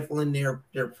stifling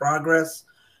their progress,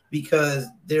 because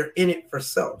they're in it for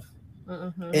self.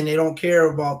 Mm-hmm. And they don't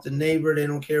care about the neighbor, they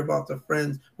don't care about the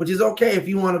friends, which is okay if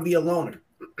you want to be a loner.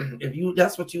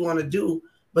 That's what you want to do.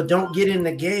 But don't get in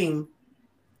the game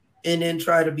and then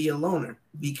try to be a loner,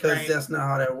 because that's not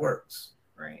how that works.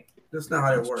 Right. That's not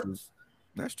how that works. True.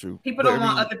 That's true. People don't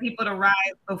want other people to rise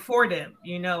before them.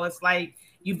 It's like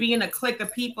you be in a clique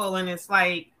of people, and it's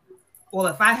like, well,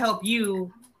 if I help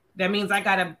you, that means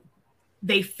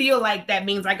they feel like that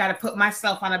means I got to put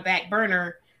myself on a back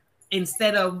burner,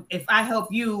 instead of, if I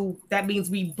help you, that means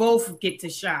we both get to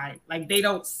shine. Like, they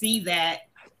don't see that.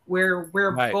 We're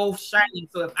both shining.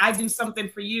 So if I do something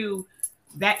for you,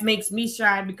 that makes me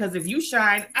shine, because if you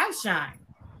shine, I shine.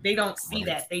 They don't see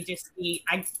that. They just see,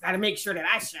 I got to make sure that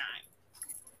I shine.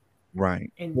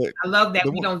 Right. And I love that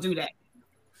we don't do that.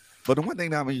 But the one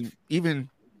thing that, I mean, even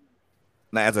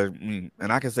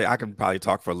and I can probably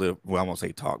talk for a little, well, I won't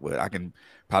say talk, but I can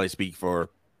probably speak for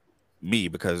me,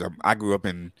 because I grew up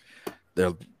in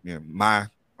my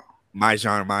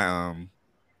genre,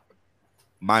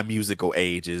 my musical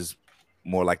age is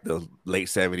more like the late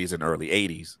 70s and early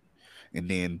 80s, and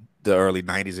then the early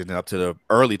 90s and up to the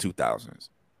early 2000s.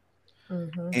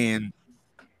 Mm-hmm. And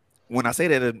when I say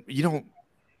that,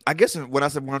 I guess what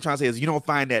I'm trying to say is, you don't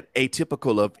find that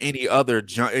atypical of any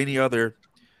other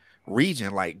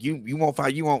region. Like, you won't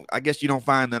I guess you don't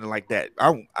find nothing like that.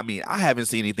 I haven't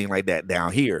seen anything like that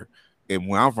down here, and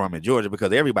where I'm from in Georgia,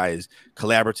 because everybody's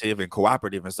collaborative and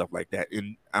cooperative and stuff like that.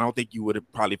 And I don't think you would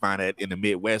probably find that in the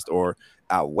Midwest or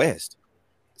out West.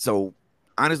 So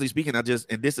honestly speaking, this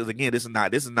is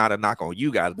not a knock on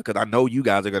you guys, because I know you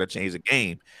guys are going to change the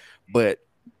game, but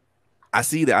I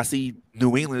see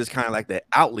New England is kind of like that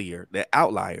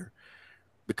outlier,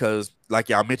 because like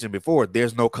y'all mentioned before,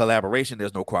 there's no collaboration,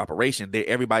 there's no cooperation.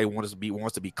 Everybody wants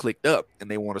to be clicked up, and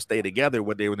they want to stay together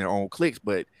when they're in their own cliques.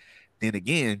 But then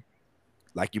again,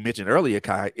 like you mentioned earlier,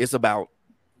 Kai, it's about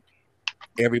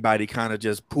everybody kind of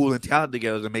just pooling talent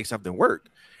together to make something work.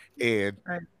 And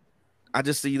I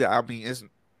just see that. I mean,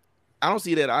 I don't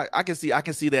see that. I can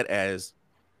see that as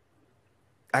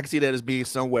being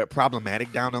somewhat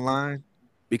problematic down the line,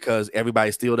 because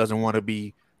everybody still doesn't want to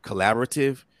be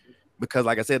collaborative, because,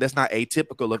 like I said, that's not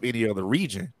atypical of any other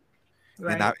region.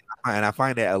 Right. And I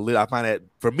find that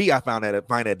for me, I find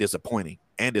that disappointing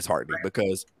and disheartening,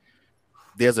 because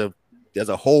there's a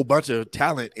whole bunch of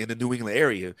talent in the New England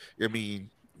area. I mean,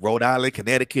 Rhode Island,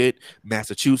 Connecticut,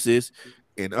 Massachusetts,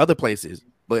 and other places.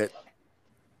 But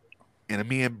and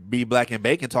me and B Black and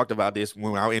Bacon talked about this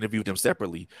when I interviewed them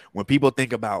separately. When people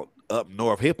think about up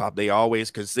north hip hop, they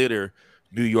always consider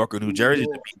New York or New Jersey to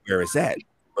be where it's at,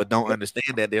 but don't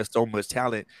understand that there's so much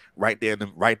talent right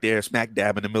there, smack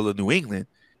dab in the middle of New England.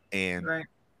 And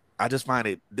I just find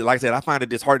it, like I said, I find it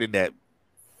disheartening that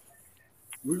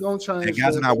we're gonna change.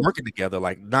 Guys are not working together,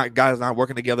 guys not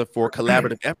working together for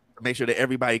collaborative effort to make sure that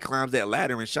everybody climbs that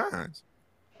ladder and shines.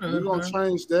 We're gonna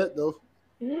change that though.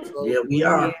 So, yeah, we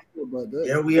are.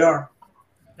 Yeah, we are.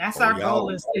 That's our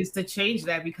goal is to change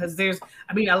that, because a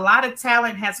lot of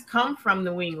talent has come from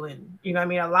New England. You know what I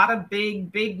mean? A lot of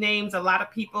big names, a lot of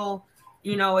people,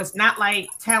 it's not like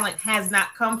talent has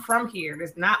not come from here.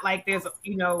 It's not like there's,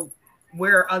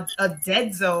 we're a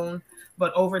dead zone,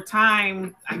 but over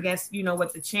time, I guess,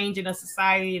 with the change in the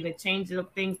society and the change of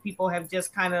things, people have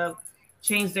just kind of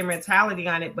changed their mentality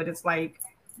on it. But it's like,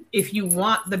 if you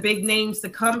want the big names to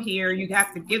come here, you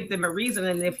have to give them a reason.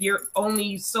 And if you're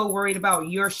only so worried about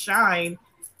your shine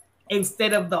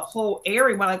instead of the whole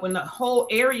area, like when the whole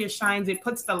area shines, it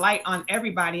puts the light on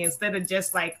everybody instead of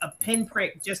just like a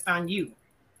pinprick just on you.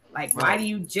 Like, why do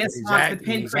you just want the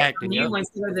pinprick on you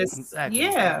instead of this?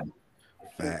 Yeah.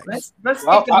 Let's take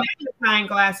the magnifying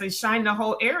glass and shine the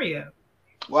whole area.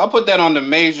 Well, I put that on the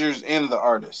majors and the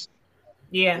artists.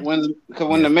 Yeah. Because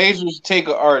when the majors take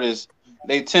an artist,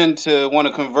 they tend to want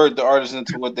to convert the artist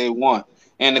into what they want.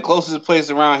 And the closest place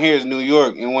around here is New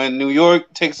York. And when New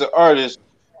York takes an artist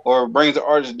or brings the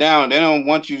artist down, they don't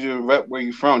want you to rep where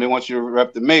you're from. They want you to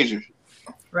rep the major.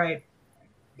 Right.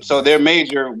 So their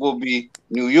major will be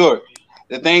New York.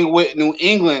 The thing with New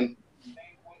England,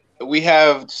 we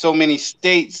have so many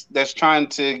states that's trying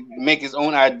to make its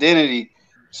own identity.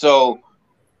 So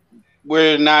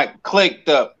we're not clicked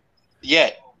up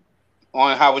yet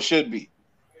on how it should be.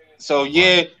 So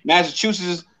yeah,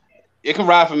 Massachusetts, it can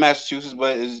ride for Massachusetts,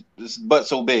 but it's but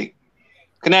so big.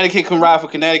 Connecticut can ride for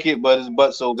Connecticut, but it's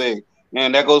but so big.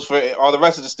 And that goes for all the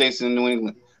rest of the states in New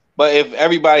England. But if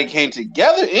everybody came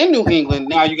together in New England,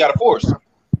 now you got a force.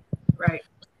 Right.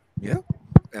 Yeah.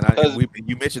 And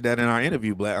you mentioned that in our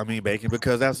interview, Bacon,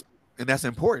 because that's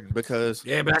important because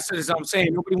but that's what I'm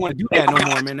saying. Nobody want to do that no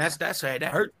more, man. That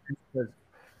hurts.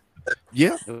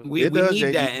 Yeah, we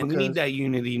need that, and we need that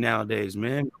unity nowadays,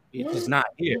 man. It's not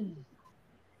here.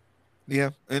 Yeah,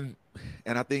 and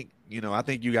I think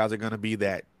you guys are going to be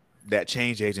that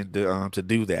change agent to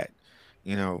do that.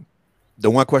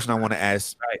 The one question I want to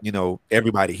ask,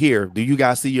 everybody here: do you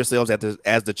guys see yourselves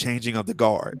as the changing of the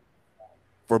guard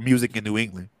for music in New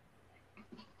England?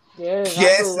 Yeah,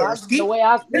 yes, the way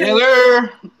I see it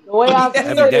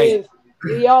is,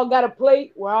 we all got a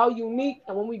plate. We're all unique,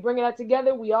 and when we bring that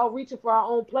together, we all reaching for our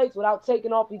own plates without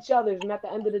taking off each other's. And at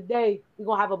the end of the day, we're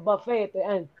gonna have a buffet at the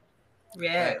end.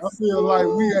 Yeah, I feel like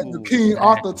we at the King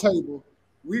Arthur table.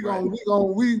 We that's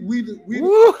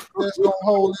gonna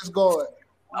hold this guard.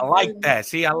 I like that.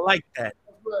 See, I like that.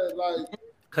 Like,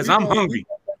 because I'm hungry.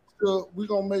 We're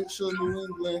gonna make sure New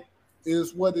England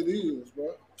is what it is,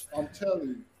 bro. I'm telling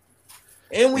you.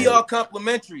 And we all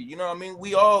complimentary, you know what I mean?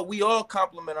 We all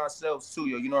compliment ourselves too,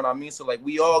 you know what I mean? So like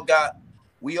we all got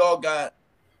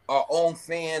our own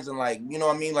fans, and like, you know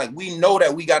what I mean? Like we know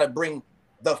that we gotta bring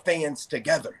the fans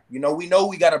together. We know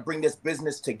we gotta bring this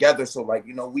business together. So like,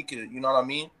 we could, you know what I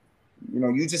mean?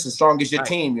 You just as strong as your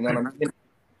team, you know what I mean?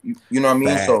 You know what I mean?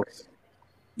 Facts. So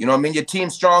you know what I mean? Your team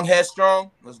strong, head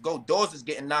strong. Let's go. Doors is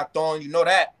getting knocked on, you know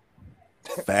that.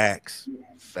 Facts.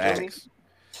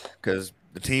 Because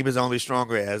the team is only strong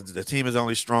as the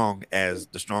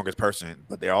strongest person,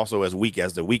 but they're also as weak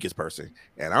as the weakest person.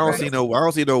 And I don't see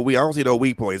no weak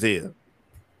points here.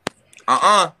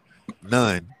 None.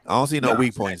 I don't see no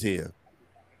weak points here.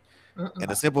 And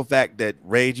the simple fact that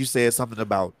Rage, you said something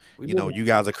about you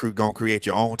guys are gonna create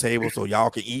your own table so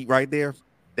y'all can eat right there.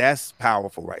 That's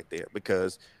powerful right there,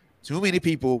 because too many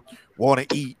people want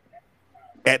to eat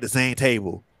at the same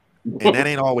table, and that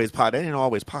ain't always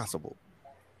possible.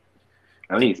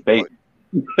 I need space.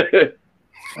 If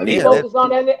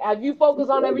you focus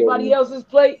on everybody else's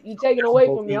plate, you're taking away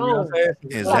from your own.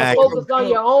 Exactly. Focus on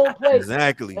your own plate.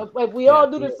 Exactly. If we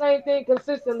all do the same thing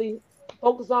consistently,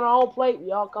 focus on our own plate,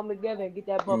 we all come together and get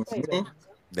that buffet.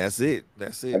 That's it. I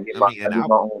get my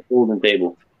own food and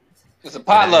table. It's a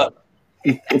potluck.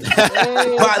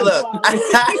 Potluck.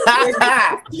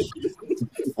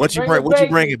 What you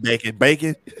bringing, Bacon?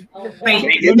 Bacon?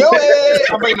 You know it.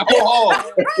 I'm bringing the whole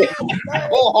hog.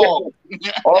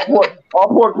 All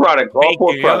pork products. All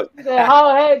pork products. That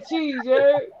whole head cheese,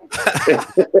 yeah.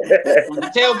 From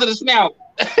the tail to the snout.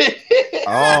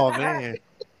 Oh man.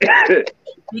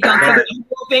 You gonna put the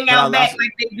whole thing out back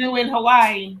like they do in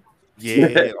Hawaii.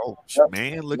 Yeah. Oh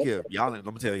man, look here, y'all. I'm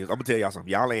gonna tell y'all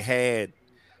something. Y'all ain't had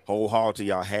whole hall till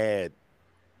y'all had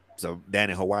some down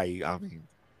in Hawaii. I mean,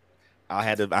 I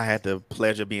had the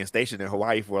pleasure of being stationed in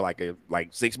Hawaii for like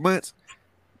 6 months.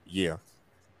 Yeah,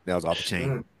 that was off the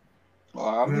chain. Well,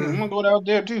 I'm gonna go out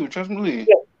there too. Trust me.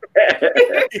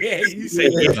 Yeah, you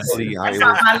said See, That's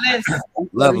on my list.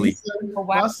 lovely.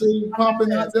 I see you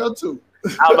popping out there too.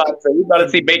 I'm about to say, we about to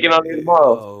see Bacon on there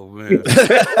tomorrow. Oh man,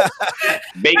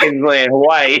 Bacon's playing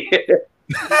Hawaii.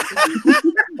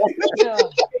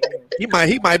 he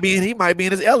might be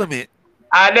in his element.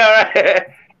 I know,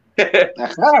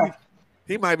 right?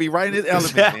 He might be right in his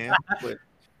element, man. But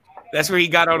that's where he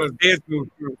got all those dance moves.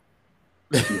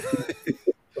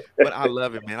 but I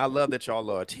love it, man. I love that y'all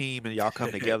are a team and y'all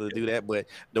come together to do that. But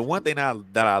the one thing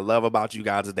that I love about you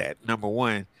guys is that number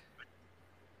one,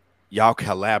 y'all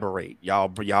collaborate. Y'all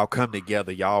come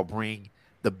together. Y'all bring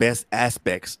the best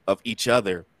aspects of each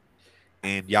other,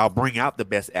 and y'all bring out the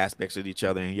best aspects of each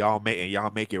other, and y'all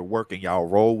make it work, and y'all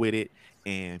roll with it,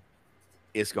 and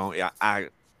it's going. I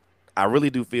really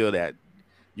do feel that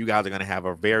you guys are going to have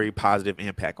a very positive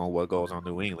impact on what goes on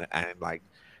New England. And like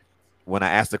when I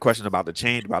asked the question about the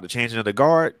changing of the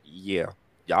guard, yeah,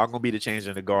 y'all gonna be the changing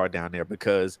of the guard down there,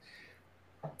 because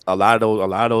a lot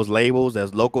of those labels,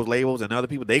 as local labels and other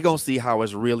people, they gonna see how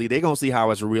it's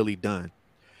really done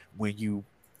when you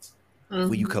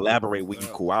collaborate, when you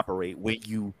cooperate, when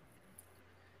you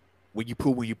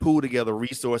pull together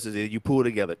resources and you pull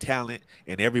together talent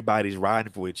and everybody's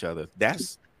riding for each other.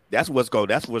 That's what's going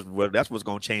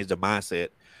to change the mindset.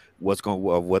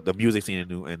 What the music scene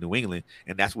in New England,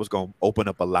 and that's what's going to open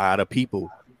up a lot of people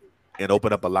and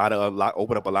open up a lot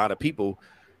of people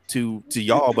to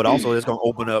y'all, but also it's going to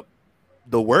open up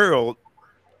the world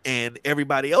and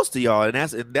everybody else to y'all, and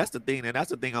that's the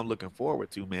thing I'm looking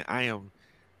forward to, man. I'm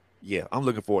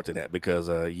looking forward to that because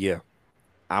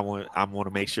I want to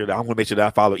make sure that I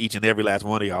follow each and every last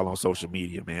one of y'all on social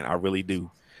media, man. I really do.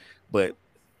 But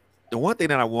the one thing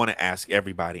that I want to ask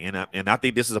everybody, and I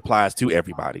think this applies to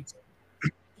everybody.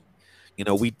 You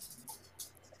know,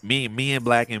 me and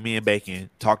Black and me and Bacon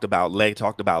talked about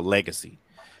legacy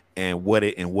and what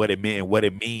it meant and what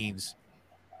it means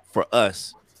for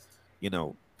us. You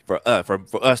know, for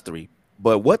us three.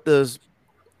 But what does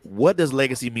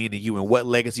legacy mean to you, and what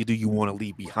legacy do you want to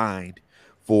leave behind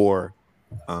for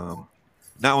not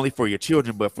only for your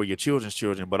children, but for your children's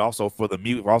children, but also for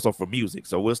music.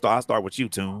 So I'll start with you,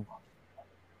 Toon.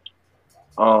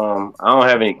 I don't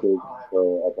have any kids,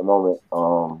 so at the moment,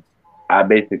 I've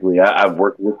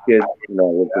worked with kids,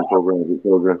 worked in programs with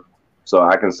children, so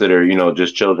I consider,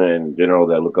 just children in general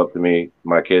that look up to me,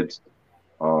 my kids.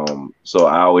 So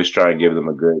I always try and give them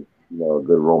a good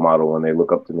role model when they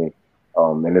look up to me.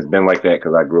 And it's been like that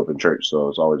because I grew up in church, so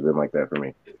it's always been like that for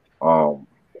me.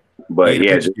 But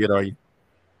yeah, are you?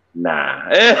 Nah.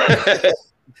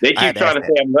 They keep trying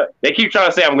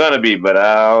to say I'm gonna be, but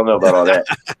I don't know about all that.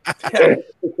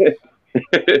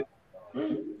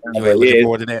 You ain't looking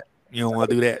forward to that. You don't want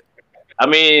to do that. I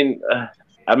mean,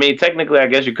 technically, I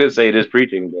guess you could say it is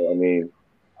preaching, but I mean,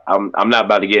 I'm not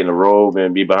about to get in a robe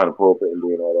and be behind the pulpit and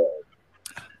doing all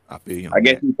that. I feel you. I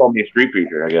guess you call me a street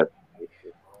preacher. I guess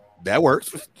that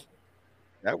works.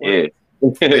 That works. Yeah.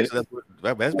 That's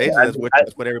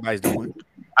what everybody's doing.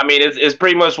 I mean, it's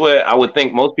pretty much what I would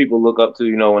think most people look up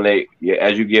to. When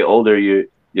as you get older, you're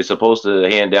supposed to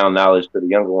hand down knowledge to the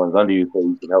younger ones under you, so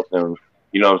you can help them.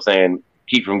 You know what I'm saying?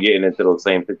 Keep from getting into those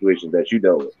same situations that you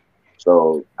dealt with.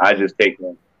 So I just take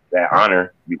that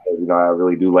honor because I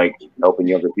really do like helping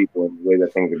younger people in the way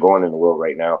that things are going in the world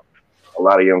right now. A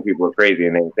lot of young people are crazy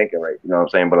and they ain't thinking right. You know what I'm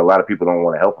saying? But a lot of people don't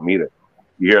want to help them either.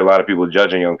 You hear a lot of people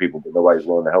judging young people, but nobody's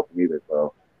willing to help them either.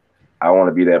 So I want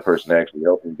to be that person to actually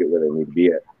help them get where they need to be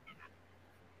at.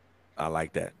 I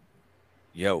like that.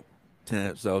 Yo,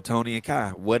 so Tony and Kai,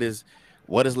 what does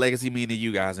legacy mean to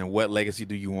you guys, and what legacy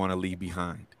do you want to leave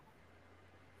behind?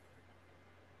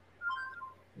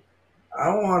 I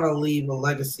want to leave a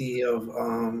legacy of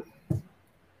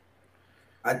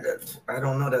I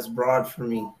don't know. That's broad for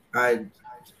me.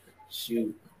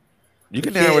 Shoot. You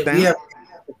can narrow it down.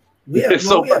 We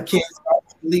have kids.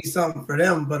 Leave something for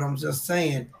them, but I'm just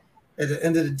saying. At the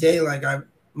end of the day, like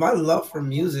my love for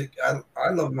music, I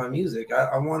love my music.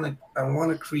 I want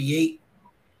to create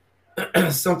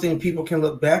something people can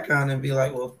look back on and be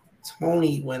like, well,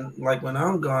 Tony, when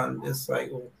I'm gone, it's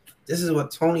like, well, this is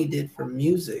what Tony did for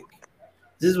music.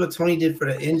 This is what Tony did for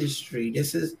the industry.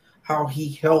 This is how he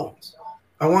helped.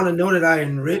 I want to know that I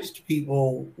enriched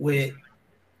people with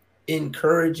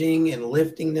encouraging and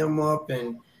lifting them up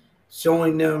and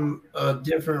showing them a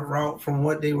different route from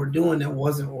what they were doing that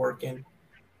wasn't working.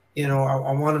 you know,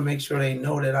 I want to make sure they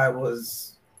know that I want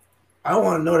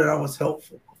to know that I was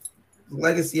helpful. The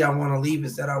legacy I want to leave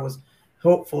is that I was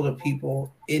helpful to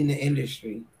people in the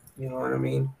industry. You know what I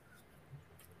mean?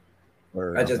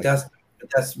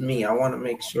 That's me. I want to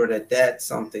make sure that that's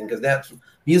something, because that's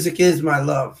music is my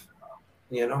love.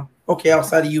 You know. Okay,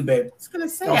 outside of you, babe. I was gonna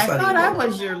say, I thought I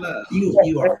was your love.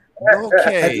 You are.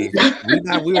 Okay,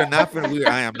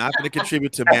 I am not going to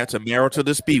contribute to marital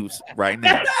disputes right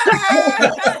now.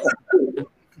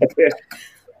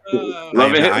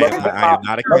 Love and I am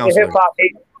not a counselor.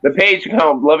 The page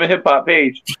come, Love and Hip Hop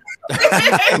page. We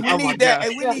need that.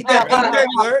 And we need that ASAP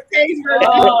word.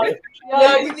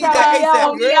 We need that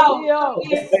ASAP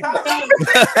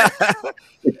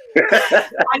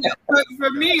word. For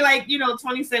me, like, you know,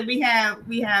 Tony said, we have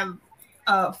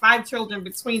 5 children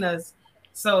between us.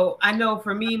 So I know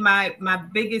for me, my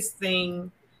biggest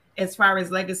thing as far as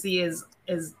legacy is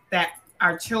that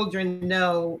our children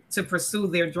know to pursue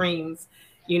their dreams,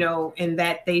 you know, and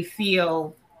that they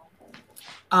feel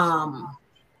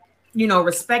you know,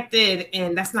 respected.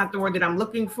 And that's not the word that I'm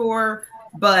looking for,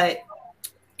 but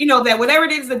you know, that whatever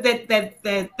it is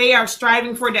that they are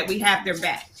striving for, that we have their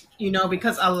back, you know,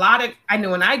 because I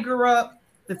know when I grew up,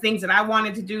 the things that I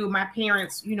wanted to do, my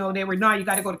parents, you know, they were, no, you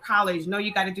got to go to college. No,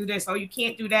 you got to do this. Oh, you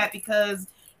can't do that because,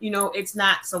 you know, it's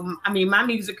not. So, I mean, my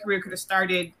music career could have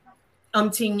started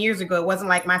umpteen years ago. It wasn't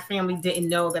like my family didn't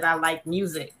know that I liked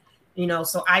music, you know,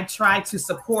 so I tried to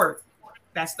support.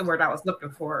 That's the word I was looking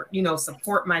for, you know,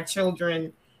 support my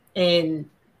children and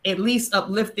at least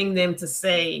uplifting them to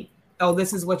say, oh,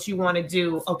 this is what you want to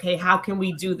do. Okay, how can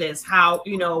we do this? How,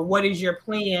 you know, what is your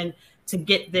plan to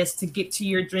get this, to get to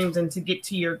your dreams and to get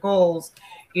to your goals?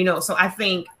 You know, so I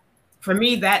think for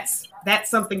me, that's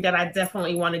something that I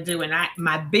definitely want to do. And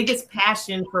my biggest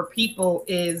passion for people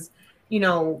is, you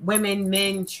know, women,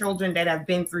 men, children that have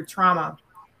been through trauma.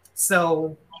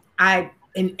 So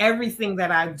in everything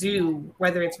that I do,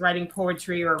 whether it's writing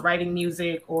poetry or writing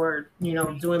music or, you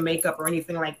know, doing makeup or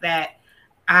anything like that,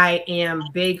 I am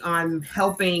big on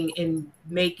helping and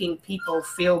making people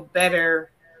feel better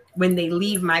when they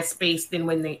leave my space than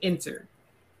when they enter.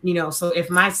 You know, so if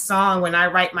when I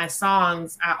write my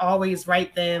songs, I always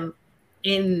write them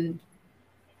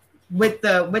with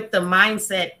the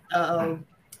mindset of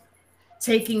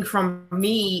taking from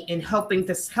me and hoping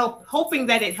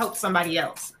that it helps somebody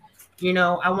else. You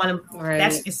know, I want to,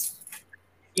 that's just,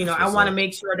 you know, I want to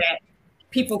make sure that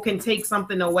people can take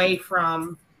something away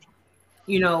from,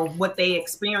 you know, what they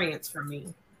experience from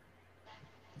me.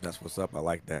 That's what's up. I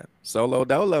like that. Solo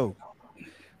Dolo.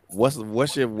 What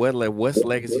legacy?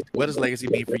 What does legacy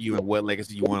mean for you, and what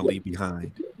legacy you want to leave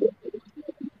behind?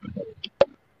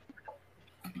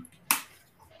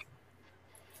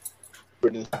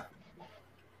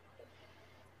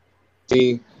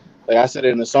 See, like I said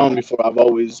in the song before, I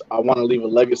want to leave a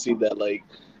legacy that like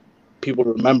people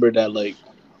remember that like,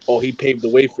 oh, he paved the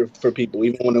way for people,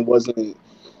 even when it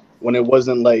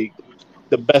wasn't like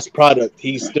the best product.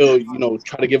 He still, you know,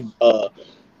 try to give a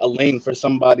lane for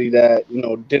somebody that, you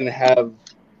know, didn't have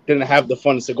the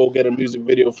funds to go get a music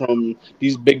video from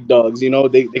these big dogs. You know,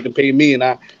 they can pay me and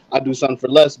I do something for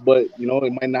less, but you know,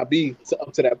 it might not be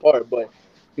up to that part. But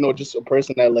you know, just a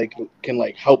person that like can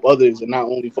like help others and not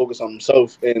only focus on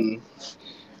himself, and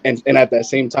at that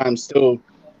same time still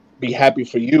be happy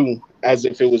for you as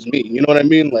if it was me. You know what I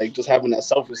mean? Like just having that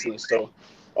selflessness. So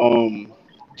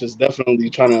just definitely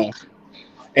trying to,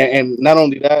 and not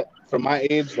only that, for my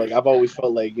age, like I've always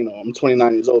felt like, you know, I'm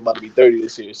 29 years old, about to be 30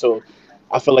 this year. So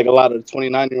I feel like a lot of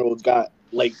 29-year-olds got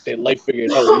like their life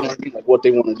figured out, you know what I mean? Like what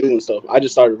they want to do and stuff. I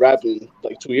just started rapping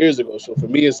like 2 years ago. So for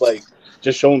me, it's like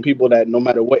just showing people that no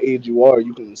matter what age you are,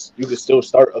 you can still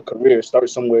start a career, start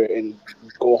somewhere and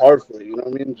go hard for it. You know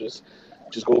what I mean? Just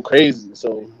go crazy.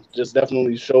 So just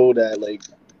definitely show that, like,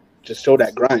 just show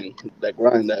that grind, that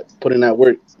put in that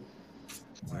work.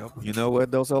 Well, you know what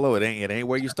though, Solo? It ain't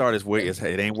where you start,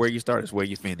 it ain't where you start, it's where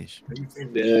you finish.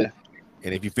 Yeah.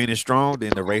 And if you finish strong,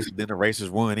 then the race is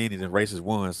won. The race is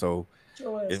won. So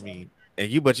I mean,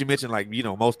 but you mentioned, like, you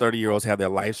know, most 30-year-olds have their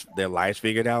lives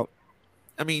figured out.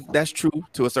 I mean, that's true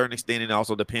to a certain extent, and it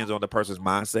also depends on the person's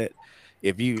mindset.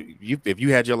 If you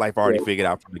had your life already figured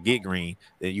out from the get green,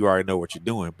 then you already know what you're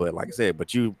doing. But like I said,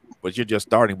 but you're just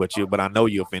starting. But I know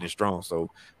you'll finish strong.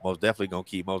 So most definitely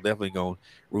gonna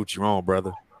root you on,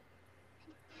 brother.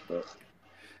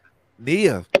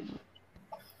 Nia,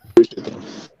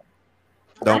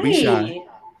 don't be shy.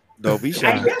 Don't be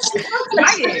shy.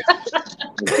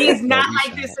 He's not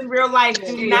like this in real life.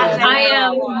 Do not.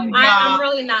 I'm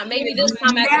really not. Maybe this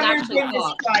time I can actually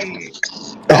talk.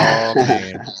 Oh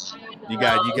man,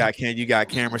 you got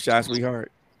camera shy,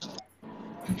 sweetheart.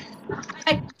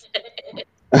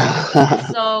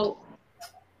 So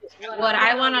what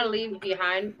I want to leave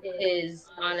behind is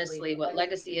honestly what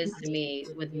legacy is to me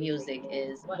with music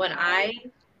is when I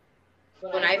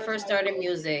first started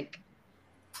music,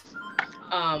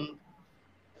 um,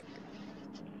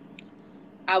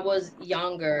 I was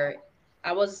younger.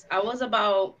 I was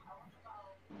about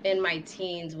in my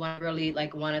teens when I really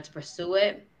like wanted to pursue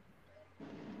it,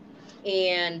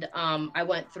 and I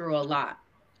went through a lot.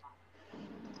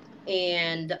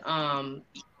 And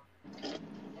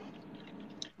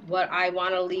what I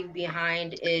want to leave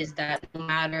behind is that no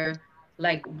matter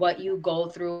like what you go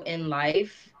through in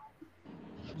life,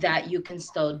 that you can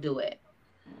still do it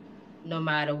no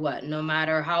matter what, no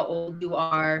matter how old you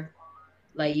are,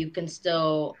 like you can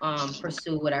still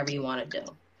pursue whatever you want to do.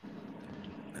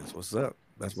 That's what's up.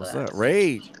 That's So what's up. that's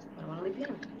Rage. what I want to leave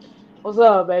behind. What's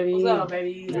up, baby? What's up,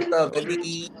 baby?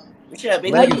 What's up,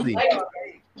 baby? Legacy.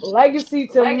 Legacy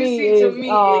to me is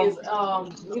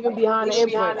leaving behind an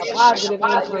imprint, a positive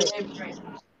imprint.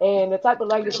 And the type of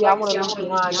legacy I want to leave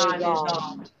behind is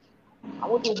I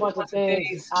went through a bunch of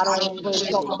things. I don't really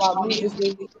talk about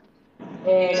musically.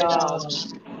 And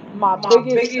my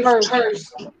biggest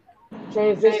curse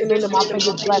transitioned into my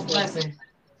biggest blessing.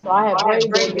 So I had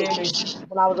brain damage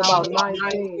when I was about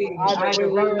 19. I had to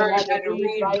relearn, had to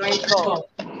read, write, and talk.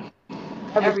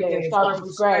 Everything, start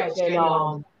from scratch.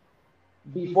 And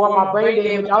before my brain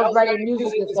damage, I was writing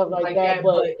music and stuff like that,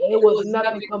 but it was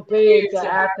nothing compared to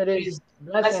after this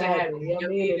blessing happened. You know what I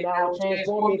mean? And now it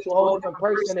transformed me into a whole different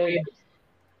person. And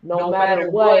no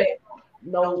matter what,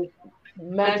 no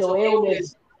mental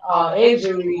illness,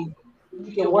 injury,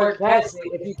 you can work past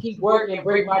it if you keep working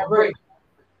brick by brick.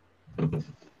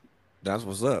 That's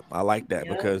what's up. I like that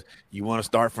because you want to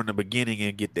start from the beginning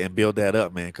and and build that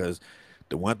up, man. Because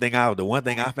the one thing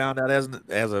I found out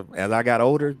as I got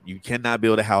older, you cannot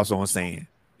build a house on sand.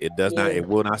 It does not. It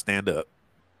will not stand up.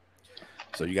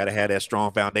 So you got to have that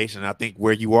strong foundation. And I think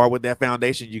where you are with that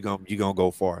foundation, you're gonna go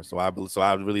far. So I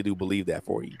really do believe that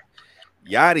for you,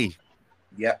 Yachty.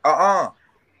 Yeah.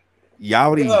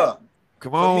 Yachty. Yeah.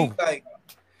 Come For on. me,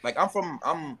 like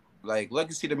I'm like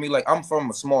legacy to me, like I'm from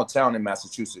a small town in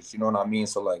Massachusetts, you know what I mean?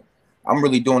 So like I'm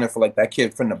really doing it for like that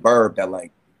kid from the burb that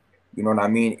like, you know what I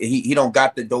mean? He don't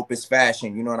got the dopest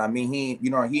fashion, you know what I mean? He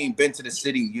ain't been to the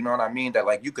city, you know what I mean? That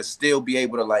like you could still be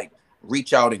able to like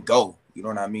reach out and go, you know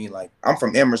what I mean? Like I'm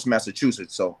from Amherst,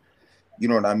 Massachusetts, so you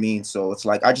know what I mean? So it's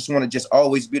like I just want to just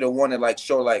always be the one that like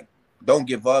show like don't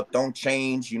give up, don't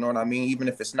change, you know what I mean? Even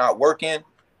if it's not working,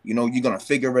 you know, you're gonna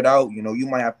figure it out. You know, you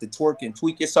might have to twerk and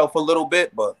tweak yourself a little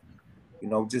bit, but you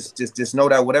know, just know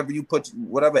that whatever you put,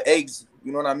 whatever eggs,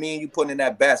 you know what I mean, you put in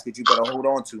that basket, you better hold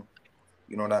on to.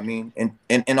 You know what I mean?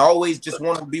 And always just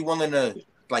want to be willing to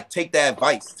like take that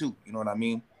advice too. You know what I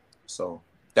mean? So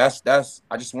that's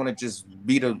I just want to just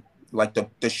be the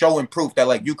show and proof that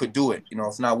like you could do it. You know,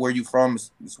 it's not where you from,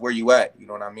 it's where you at. You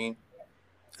know what I mean?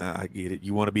 I get it.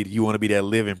 You want to be that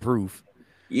living proof.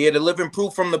 Yeah, the living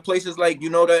proof from the places like, you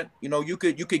know, that, you know, you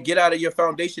could get out of your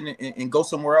foundation and go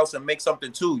somewhere else and make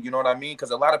something too. You know what I mean?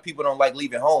 Because a lot of people don't like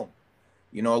leaving home.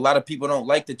 You know, a lot of people don't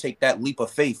like to take that leap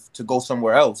of faith to go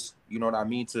somewhere else. You know what I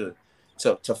mean? To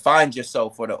find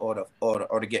yourself or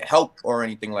to get help or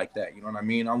anything like that. You know what I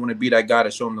mean? I want to be that guy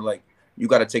to show them that, like, you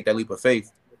got to take that leap of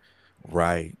faith.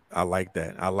 Right. I like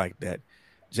that. I like that.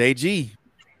 JG,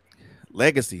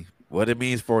 legacy. What it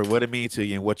means to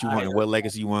you and what you want and what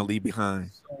legacy you want to leave behind.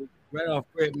 So right off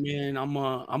rip, man, I'm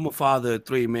a father of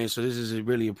three, man. So this is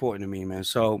really important to me, man.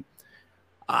 So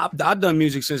I've done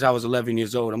music since I was 11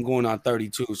 years old. I'm going on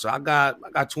 32, so I got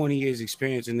 20 years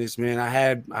experience in this, man. I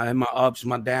had my ups,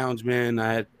 my downs, man.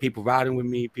 I had people riding with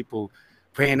me, people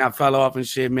praying I fell off and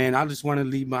shit, man. I just want to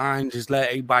leave behind, just let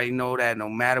everybody know that no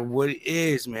matter what it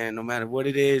is, man, no matter what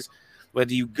it is,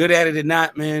 whether you good at it or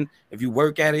not, man, if you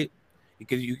work at it, you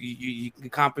can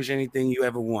accomplish anything you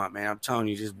ever want, man. I'm telling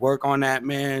you, just work on that,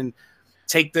 man.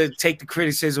 Take the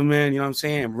criticism, man. You know what I'm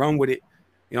saying? And run with it.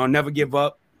 You know, never give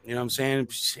up. You know what I'm saying?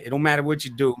 It don't matter what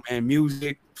you do, man.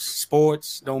 Music,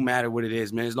 sports, don't matter what it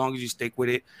is, man. As long as you stick with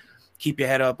it, keep your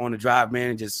head up on the drive,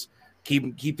 man. And just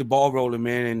keep the ball rolling,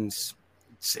 man. And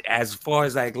as far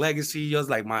as like legacy, just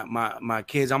like my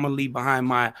kids, I'm gonna leave behind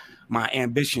my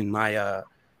ambition, my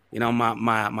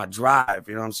my drive.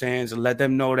 You know what I'm saying? So let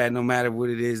them know that no matter what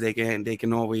it is, they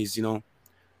can always, you know,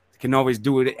 can always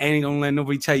do it. And don't let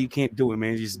nobody tell you can't do it,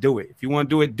 man. Just do it. If you want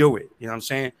to do it, do it. You know what I'm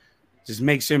saying? Just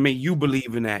make you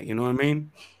believe in that. You know what I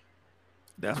mean?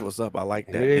 That's what's up. I like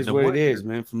that. It is what it is,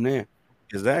 man. From there,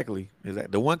 exactly.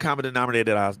 The one common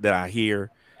denominator that I hear,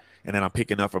 and then I'm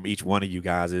picking up from each one of you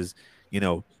guys is, you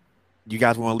know, you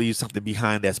guys want to leave something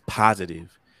behind that's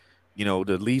positive. you know,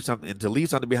 to leave something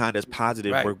behind that's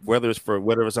positive, Right. whether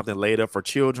it's something later for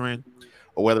children,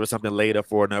 or whether it's something later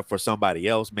for somebody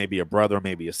else, maybe a brother,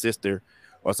 maybe a sister,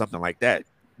 or something like that.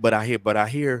 But I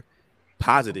hear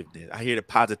positiveness. I hear the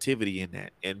positivity in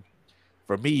that, and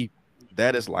for me,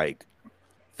 that is like,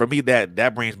 for me,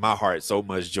 that brings my heart so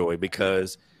much joy,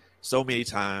 because so many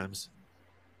times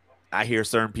I hear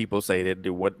certain people say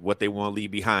that what they want to leave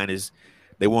behind is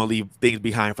they want to leave things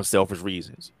behind for selfish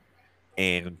reasons.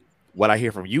 And what I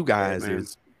hear from you Yeah, guys man.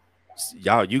 is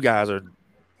you guys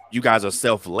are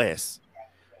selfless.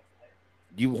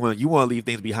 You want to leave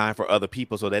things behind for other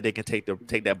people so that they can take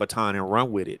that baton and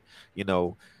run with it. You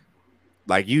know,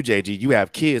 like you, JG, you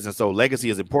have kids, and so legacy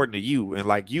is important to you. And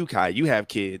like you, Kai, you have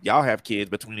kids. Y'all have kids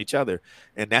between each other,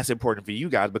 and that's important for you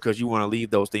guys because you want to leave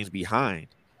those things behind.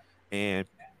 And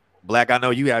Black, I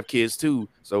know you have kids too,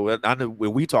 so I know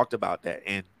when we talked about that,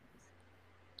 and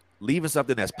leaving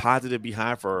something that's positive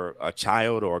behind for a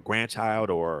child or a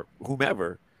grandchild or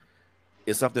whomever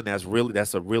is something that's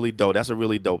a really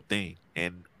dope thing.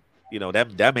 And you know,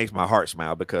 that makes my heart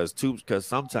smile, because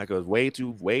sometimes, because way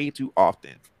too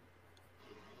often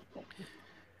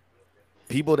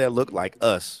people that look like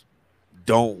us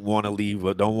don't want to leave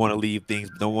things,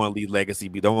 don't want to leave legacy,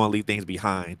 don't want to leave things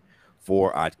behind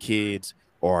for our kids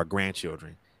or our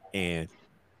grandchildren. And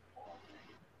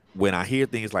when I hear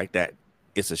things like that,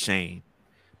 it's a shame.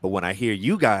 But when I hear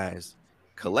you guys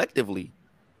collectively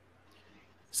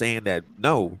saying that,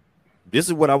 no, this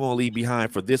is what I want to leave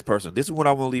behind for this person, this is what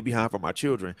I want to leave behind for my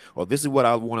children, or this is what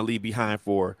I want to leave behind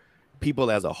for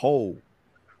people as a whole,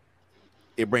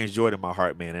 it brings joy to my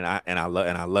heart, man. And I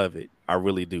love it. I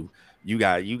really do. You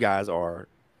guys are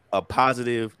a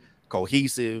positive,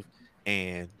 cohesive,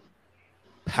 and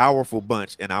powerful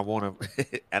bunch. And I want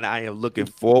to and I am looking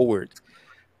forward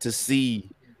to see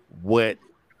what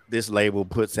this label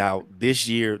puts out this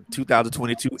year,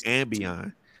 2022 and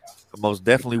beyond. I most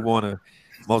definitely want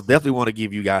to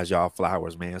give you guys y'all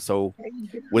flowers, man. So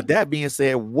with that being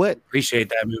said, what Appreciate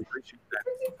that, man. Appreciate that.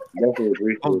 Definitely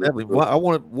appreciate most it. definitely what I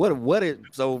want what is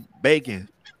so Bacon,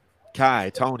 Kai,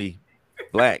 Tony,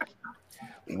 Black.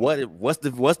 What's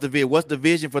the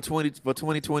vision for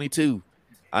 2022?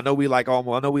 I know we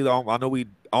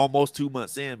almost 2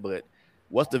 months in, but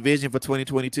what's the vision for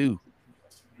 2022?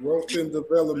 Growth and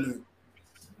development.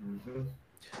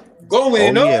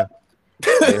 Going Oh up.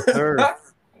 yeah. Yes, sir.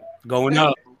 Going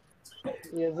up.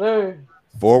 Yes, sir.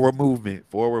 Forward movement.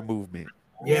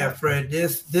 Yeah, Fred.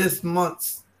 This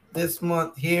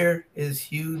month here is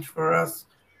huge for us,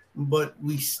 but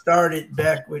we started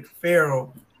back with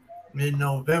Pharaoh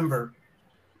mid-November,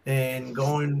 and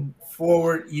going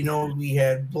forward, you know, we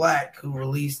had Black who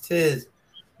released his.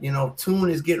 You know, Tune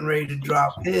is getting ready to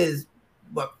drop his,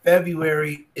 but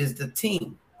February is the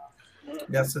team.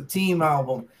 That's a team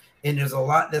album, and there's a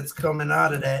lot that's coming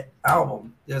out of that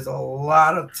album. There's a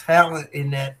lot of talent in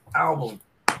that album,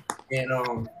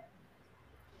 and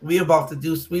we about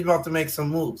to make some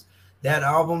moves. That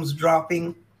album's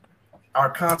dropping. Our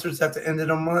concerts at the end of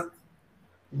the month.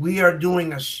 We are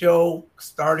doing a show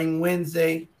starting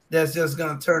Wednesday that's just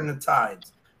gonna turn the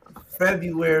tides.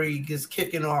 February is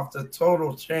kicking off the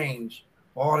total change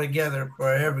altogether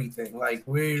for everything. Like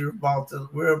we're about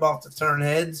to turn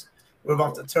heads. We're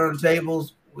about to turn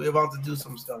tables. We're about to do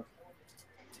some stuff.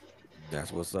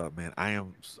 That's what's up, man.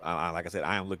 Like I said,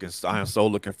 I am so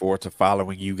looking forward to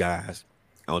following you guys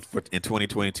in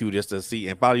 2022, just to see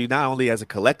and follow you not only as a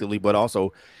collectively but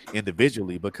also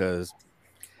individually. Because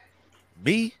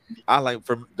me, I like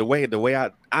from the way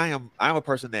I'm a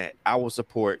person that I will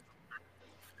support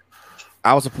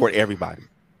everybody.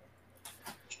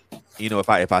 You know,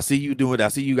 if I see you doing, I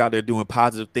see you out there doing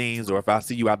positive things, or if I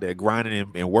see you out there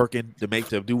grinding and working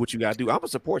to do what you got to do, I'm gonna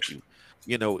support you.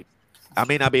 You know, I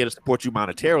may not be able to support you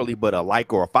monetarily, but a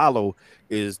like or a follow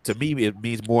is, to me, it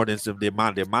means more than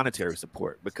their monetary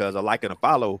support, because a like and a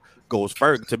follow goes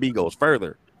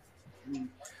further.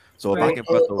 So if I can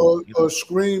put a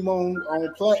scream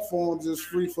on platforms is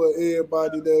free for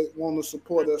everybody that want to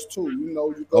support us too. You know,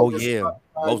 you go to Spotify,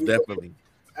 most definitely.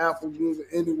 Apple Music,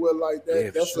 anywhere like that. Yeah,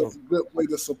 that's sure. a good way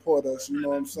to support us. You know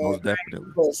what I'm saying? Most definitely.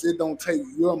 Because it don't take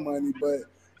your money, but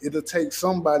it'll take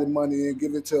somebody money and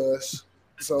give it to us.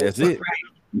 So that's it.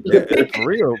 That's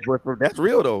real. That's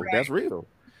real though. Right. That's real.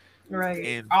 Right.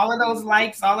 And all of those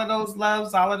likes, all of those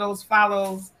loves, all of those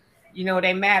follows, you know,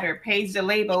 they matter. Page the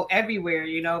label everywhere,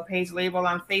 you know, page the label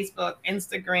on Facebook,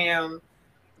 Instagram,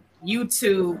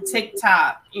 YouTube,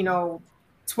 TikTok, you know,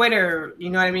 Twitter, you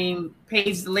know what I mean?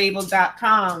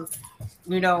 PageTheLabel.com.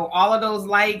 You know, all of those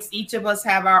likes, each of us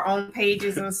have our own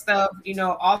pages and stuff, you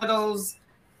know, all of those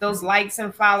those likes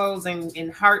and follows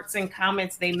and hearts and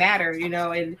comments, they matter, you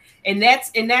know, and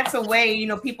that's a way, you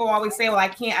know, people always say, well, I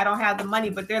don't have the money,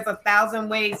 but there's 1,000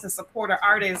 ways to support an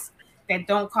artist that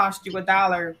don't cost you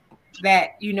 $1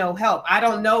 that, you know, help. I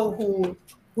don't know who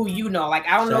you know, like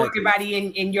I don't know everybody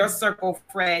in your circle,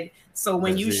 Fred. So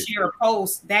when you share a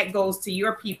post, that goes to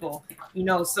your people, you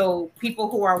know, so people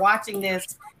who are watching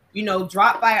this, you know,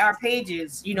 drop by our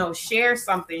pages, you know, share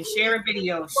something, share a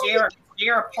video,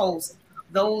 share a post.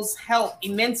 Those help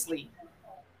immensely.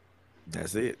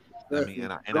 That's it. Yeah. I mean,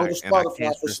 and I Spotify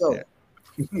can't for stress sure. that.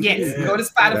 Yes, go to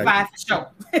Spotify for sure.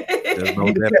 There's no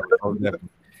definitely.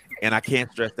 And I can't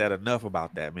stress that enough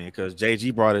about that, man, because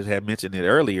JG had mentioned it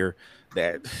earlier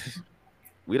that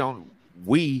we don't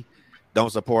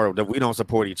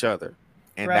support each other.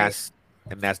 And right.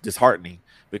 that's disheartening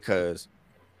because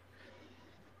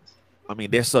I mean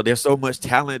there's so much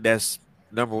talent that's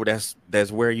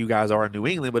where you guys are in New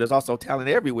England, but there's also talent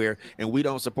everywhere, and we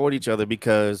don't support each other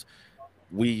because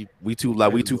we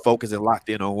too focused and locked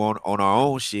in on our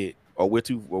own shit, or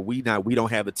we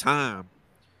don't have the time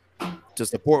to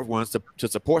support to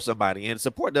support somebody. And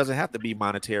support doesn't have to be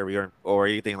monetary or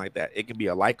anything like that. It can be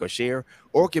a like or share,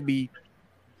 or it can be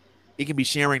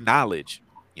sharing knowledge.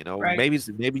 You know, right. maybe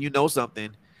you know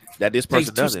something that this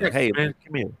person doesn't. Seconds, hey, man.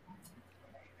 come here.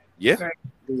 Yeah. Right.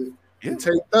 It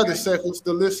takes 30 seconds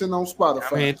to listen on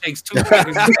Spotify. I mean, it takes 2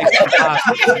 seconds.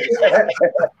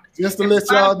 Just to let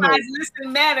y'all know. Spotify's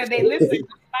listen matter. They listen.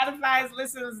 Spotify's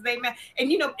listens, they matter.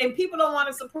 And you know, and people don't want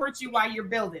to support you while you're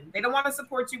building. They don't want to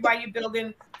support you while you're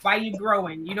building, while you're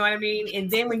growing. You know what I mean?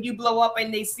 And then when you blow up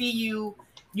and they see you,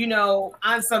 you know,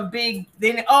 on some big,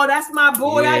 then that's my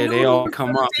boy. Yeah, I knew they all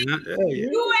come up.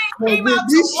 You ain't came out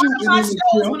to one of my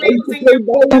shows when they was in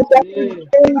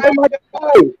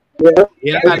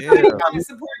Yeah, everybody want to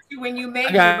support you when you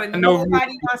major, but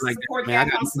nobody wants to support that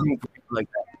hustle. Like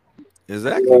that.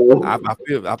 Exactly.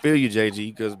 I feel you,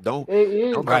 JG, because don't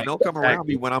come around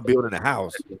me when I'm building a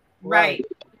house. Right.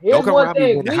 Here's one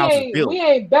thing: we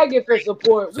ain't begging for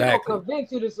support. Exactly. We don't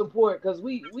convince you to support because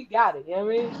we got it. You know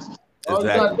what I mean? All you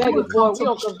got begging for, we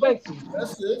don't convince you.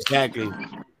 That's it. Exactly.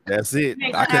 That's it.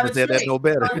 I couldn't have said that no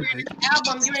better. Album, you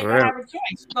ain't gonna have a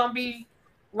choice. You're gonna be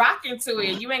rocking to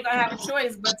it. You ain't gonna have a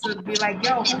choice but to be like,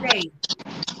 yo,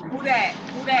 who that?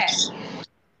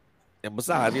 And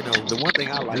besides, you know, the one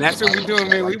thing I like, and that's what we're doing,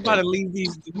 man. We about to leave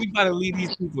these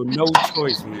people no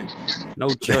choice, man. No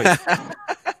choice.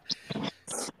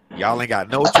 Y'all ain't got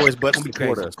no choice but to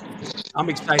support us. I'm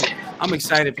excited. I'm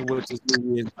excited for what this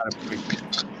new year is about to bring.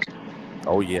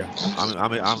 Oh yeah,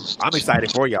 I'm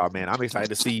excited for y'all, man. I'm excited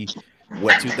to see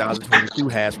what 2022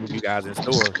 has for you guys in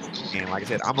store. And like I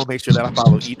said, I'm gonna make sure that I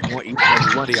follow each and every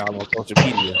one of y'all on social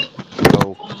media.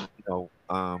 So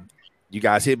you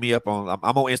guys hit me up on.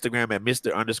 I'm on Instagram at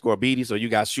Mr_Beatty. So you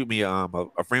guys shoot me a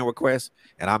friend request,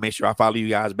 and I'll make sure I follow you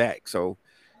guys back. So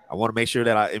I want to make sure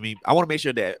that I want to make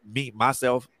sure that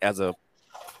myself as a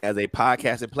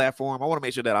podcasting platform, I want to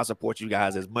make sure that I support you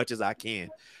guys as much as I can,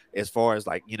 as far as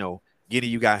like, you know,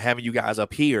 having you guys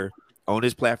up here on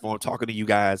this platform, talking to you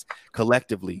guys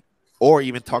collectively, or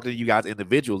even talking to you guys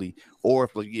individually. Or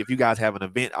if you guys have an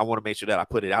event, I want to make sure that I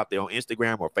put it out there on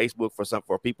Instagram or Facebook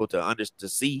for people to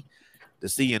see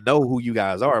and know who you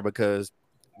guys are. Because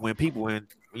when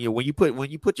you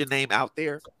put your name out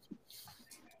there,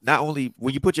 not only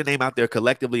when you put your name out there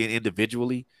collectively and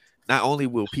individually, not only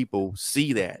will people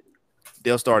see that,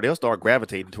 they'll start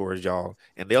gravitating towards y'all,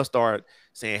 and they'll start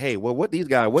saying, hey, well, what these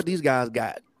guys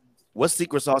got, what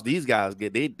secret sauce these guys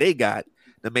get, they got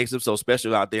that makes them so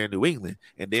special out there in New England.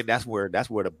 And then that's where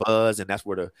the buzz and that's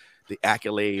where the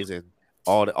accolades and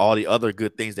all the other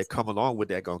good things that come along with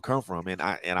that gonna come from. And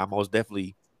I most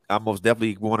definitely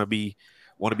want to be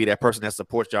that person that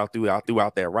supports y'all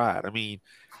throughout that ride. I mean,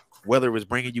 whether it was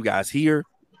bringing you guys here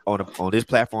on this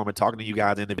platform and talking to you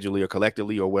guys individually or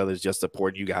collectively, or whether it's just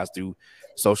supporting you guys through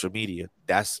social media,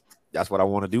 that's what I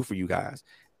want to do for you guys.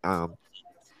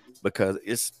 Because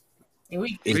it's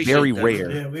very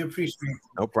rare. Yeah, we appreciate it.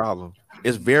 No problem.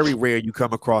 It's very rare you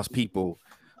come across people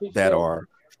that are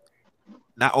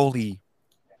not only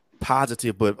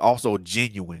positive but also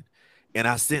genuine. And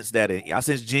I sense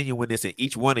genuineness in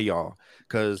each one of y'all,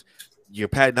 because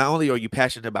not only are you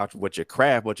passionate about what your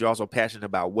craft, but you're also passionate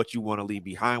about what you want to leave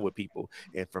behind with people.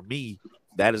 And for me,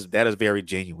 that is very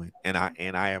genuine. And I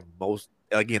am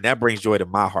that brings joy to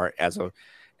my heart as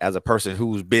a person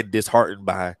who's been disheartened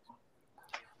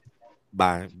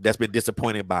that's been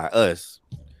disappointed by us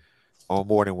on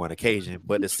more than one occasion.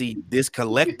 But to see this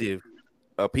collective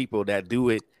of people that do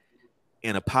it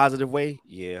in a positive way,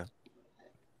 yeah.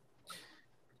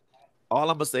 All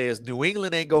I'm gonna say is New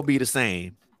England ain't gonna be the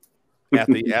same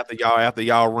after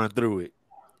y'all run through it,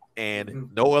 and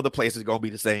no other place is gonna be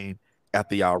the same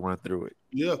after y'all run through it.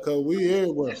 Yeah, cause we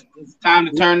everywhere. It's time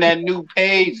to turn that new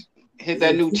page, hit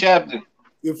that new chapter.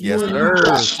 If you Yes, in sir.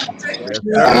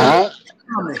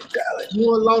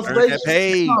 You in Las Turn Vegas, that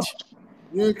page.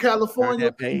 you in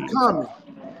California, we coming.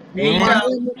 You in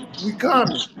Miami, we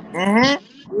coming.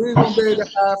 You ain't gonna be able to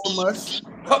hide from us.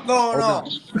 What going on?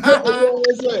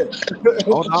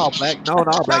 Oh no, black. No,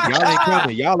 black. Y'all ain't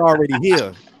coming. Y'all already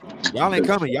here. Y'all ain't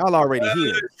coming. Y'all already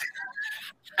here.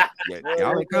 Yeah,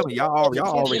 y'all ain't coming. Y'all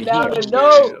already down here. the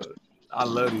nose. I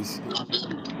love this shit.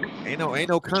 Ain't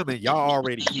no coming. Y'all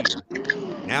already here.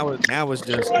 Now it's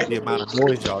just the amount of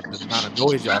noise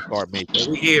y'all start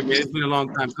making. We here, man. It's been a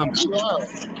long time coming.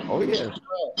 Oh yeah.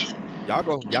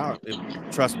 Y'all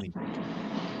trust me.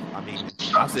 I mean,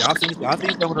 I've seen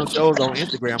some of those shows on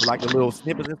Instagram, like the little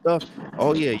snippets and stuff.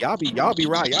 Oh yeah, y'all be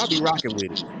rocking with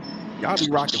it. Y'all be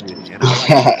rocking with it, and I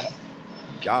like it.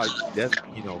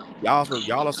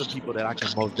 Y'all are some people that I can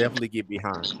most definitely get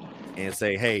behind and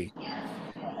say, hey,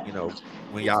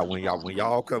 when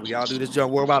y'all come, y'all do this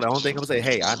jump world about it. The only thing I'm gonna say,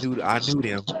 hey, I knew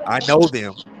them, I know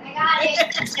them.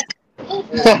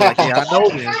 Like, yeah, I know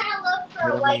them.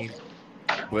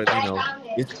 But I mean,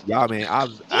 it's y'all, man.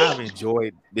 I've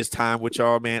enjoyed this time with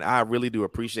y'all, man. I really do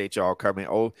appreciate y'all coming.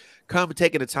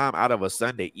 Taking the time out of a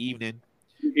Sunday evening.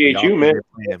 You, man.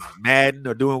 Playing Madden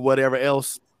or doing whatever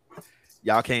else.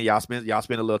 Y'all spend a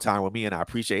little time with me, and I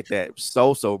appreciate that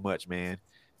so much, man.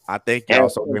 I thank y'all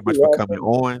so very much for coming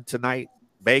on tonight.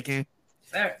 Bacon,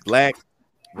 Black,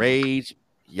 Rage,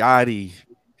 Yachty,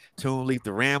 Toon Leaf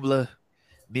the Rambler,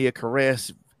 Nia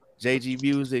Caress, JG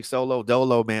Music, Solo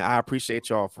Dolo, man. I appreciate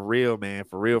y'all for real, man.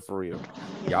 For real.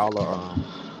 Y'all are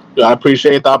I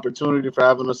appreciate the opportunity for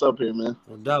having us up here, man.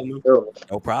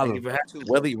 No problem.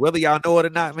 Whether y'all know it or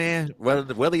not, man.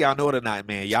 Whether y'all know it or not,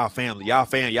 man. Y'all family. Y'all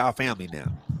family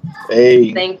now.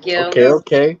 Hey. Thank you.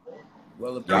 Okay.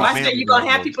 Well, watch that you're gonna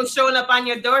have people showing up on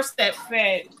your doorstep,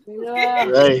 Fed. Yeah.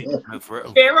 Right.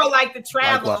 Pharaoh like to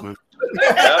travel.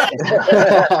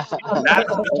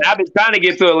 I've been trying to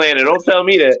get to Atlanta. Don't tell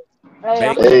me that. Hey,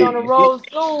 I'm getting on the road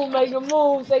soon, making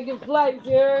moves, taking flights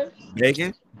here.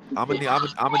 Bacon, I'm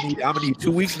gonna need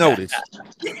 2 weeks notice.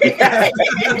 I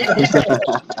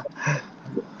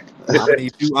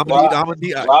need 2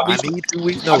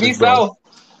 weeks notice. I'll be south.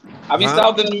 I'll be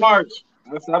south in March.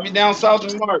 I'll be down south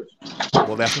in March.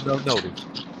 Well, that's enough notice.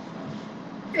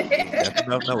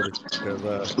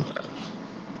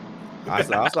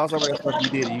 Because I saw some of that stuff you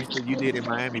did. You did in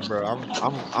Miami, bro.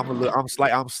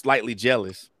 I'm slightly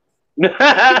jealous. This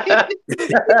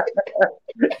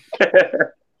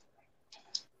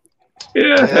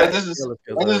is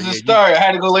the start. I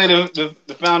had to go lay the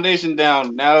foundation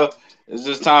down. Now it's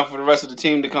just time for the rest of the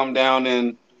team to come down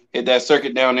and hit that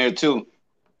circuit down there too.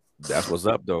 That's what's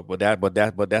up though. But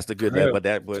that's the good.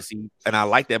 But see, and I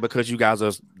like that because you guys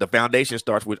are the foundation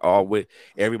starts with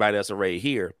everybody that's already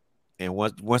here, and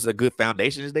once a good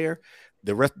foundation is there,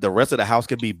 the rest of the house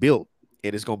can be built.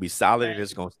 It is going to be solid and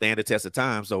it's going to stand the test of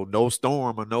time. So no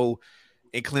storm or no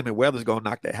inclement weather is going to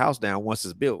knock that house down once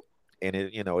it's built. And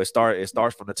it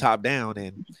starts from the top down.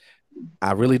 And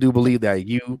I really do believe that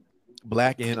you,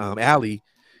 Black, and Allie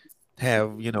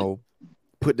have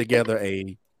put together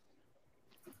an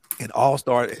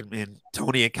all-star, and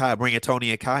Tony and Kai, bringing Tony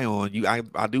and Kai on.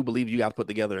 I do believe you guys put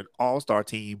together an all-star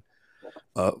team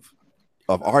of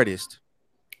artists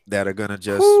that are gonna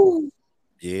just. Woo.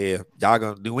 Yeah, y'all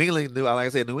gonna New England. Like I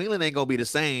said, New England ain't gonna be the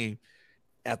same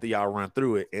after y'all run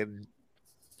through it, and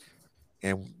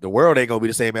the world ain't gonna be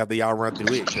the same after y'all run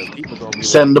through it because people gonna be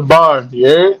setting the bar.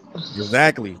 Yeah,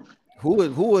 exactly.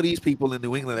 Who are these people in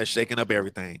New England that's shaking up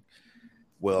everything?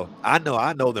 Well, I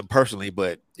know them personally,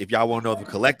 but if y'all want to know them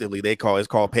collectively, it's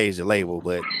called Page the Label.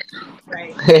 But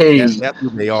hey, that's who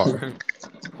they are.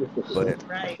 But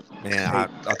man,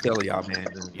 I'll tell y'all, man,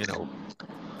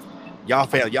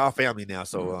 y'all family now.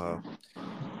 So,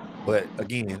 but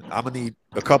again, I'm gonna need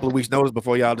a couple of weeks notice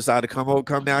before y'all decide to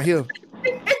come down here.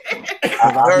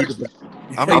 I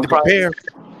need to prepare.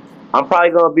 I'm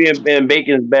probably gonna be in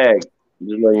Bacon's bag.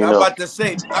 Just letting you know. I was about to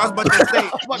say,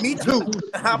 me too.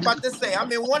 I'm about to say,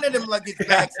 I'm in one of them luggage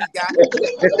bags he got.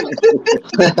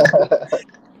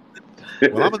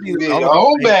 Well, I'm gonna need your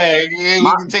whole bag. Yeah, we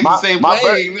can take the same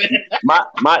plane. My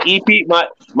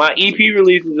EP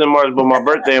releases in March, but my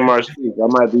birthday in March 6th. I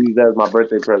might have to use that as my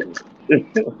birthday present.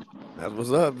 That's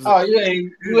what's up. Oh,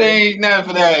 you ain't nothing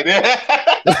for that.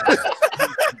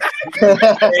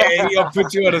 Yeah, he'll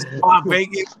put you on a spot,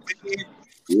 Bacon.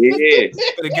 Yeah.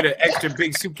 Gonna get an extra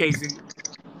big suitcase.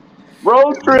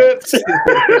 Road trip.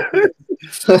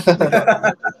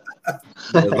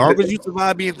 As long as you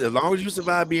survive being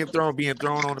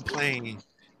thrown on the plane,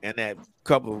 and that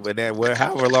couple and that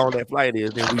however long that flight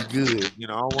is, then we good. You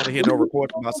know, I don't want to hear no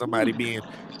reports about somebody being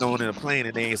thrown in a plane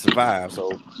and they ain't survived.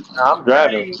 So I'm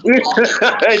driving.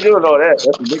 I ain't doing all that.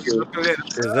 That's ridiculous.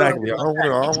 Exactly. I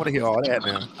don't want to hear all that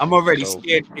now. I'm already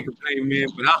scared to take a plane, man,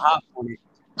 but I hop on it.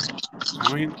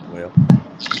 I mean, well,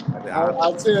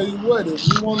 I'll tell you what, if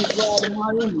you want to drive to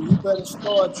Miami, you better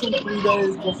start 2-3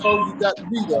 days before you got to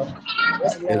be there.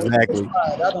 That's a long exactly.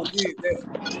 ride. I don't get that.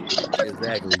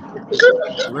 Exactly.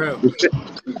 Real.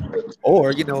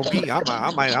 Or you know me, I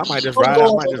might just ride.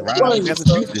 I might just ride out to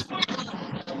Massachusetts.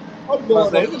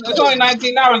 It's only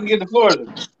 19 hours to get to Florida.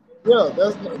 Yeah,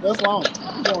 that's long.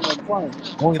 I'm going on the plane.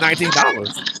 Only $19.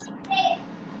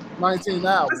 19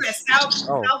 hours. What's that,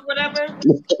 South whatever?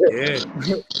 Yeah.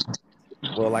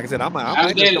 Well, like I said, I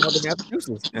might just come up to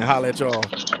Massachusetts and holler at y'all.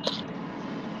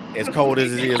 As cold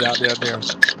as it is out there now.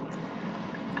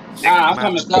 Nah, I'm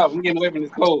coming south. I'm getting away from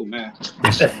this cold, man.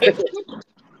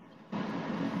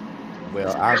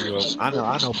 Well,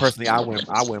 I know personally, I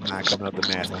wouldn't mind coming up to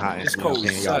Mass and hot and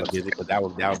paying y'all a visit, because that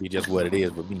would be just what it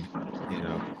is with me, you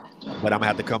know. But I'm gonna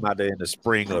have to come out there in the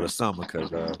spring or the summer,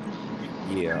 because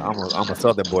yeah, I'm a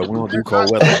Southern boy. We don't do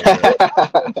cold weather like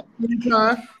that.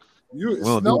 We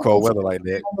don't do cold weather like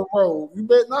that. On the road. You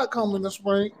better not come in the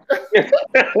spring.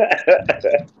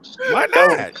 Why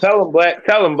not? Tell them, Black.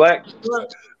 Tell them, Black.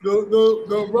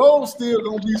 The road's still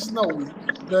gonna be snowy.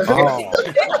 Oh.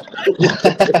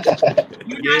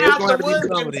 You're not out the woods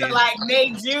until like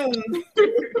May, June.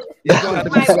 It's gonna have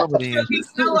to be summer then. It'll be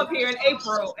snow up here in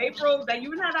April. April, that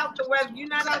you're not out the weather. You're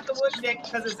not out the woods yet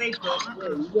because it's April.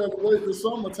 You better wait till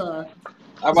summertime.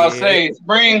 I'm about to say,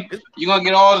 spring, you're gonna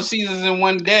get all the seasons in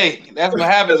one day. That's what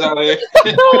happens out here.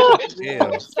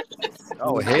 Yeah.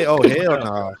 Oh hell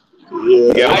no.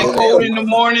 Yeah. Ice cold in the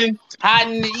morning, hot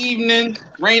in the evening,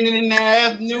 raining in the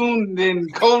afternoon, then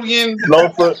cold again. Snow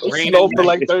for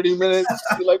like 30 minutes.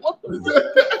 You're like, what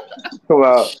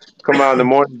the? Come out in the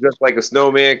morning just like a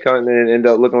snowman, come and end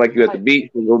up looking like you at the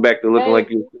beach, and go back to looking like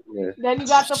you. Yeah. Then you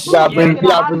got the food. You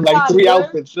gotta bring like 3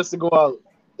 outfits just to go out.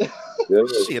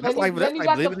 Shit, that's like living in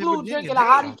Virginia. Drinking a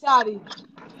hottie toddy.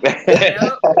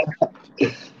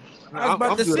 I was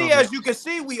about to see, as you can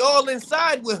see, we all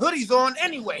inside with hoodies on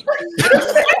anyway.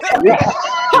 We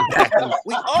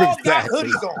all got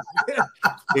hoodies on.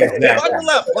 Buckle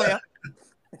up, player.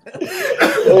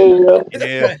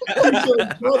 Yeah.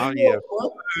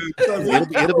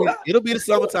 It'll be the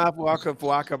summertime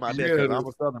before I come out there, because I'm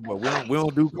a Southern boy. We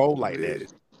don't do cold like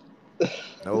that.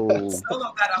 No.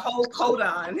 Solo got a whole coat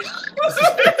on.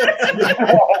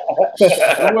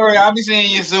 Don't worry, I'll be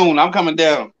seeing you soon. I'm coming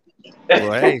down.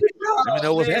 Well, hey, let me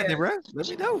know what's happening, bro. Let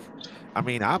me know. I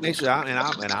mean, I'll make sure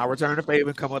I'll return the favor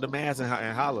and come up to Mass and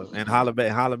holler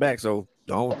back. So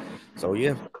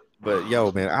yeah. But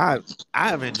yo, man, I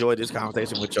have enjoyed this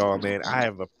conversation with y'all, man.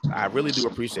 I really do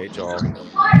appreciate y'all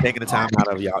taking the time out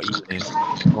of y'all evening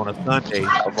on a Sunday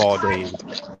of all days,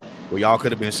 where y'all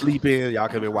could have been sleeping, y'all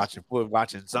could have been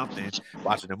watching something,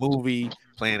 watching a movie,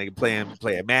 playing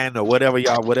Madden or whatever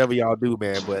y'all do,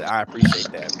 man. But I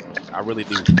appreciate that, man. I really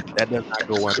do. That does not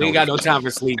go unnoticed. We ain't got no time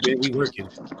for sleep, man. We working.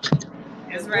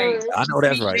 That's right. I know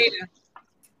that's right.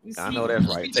 I know that's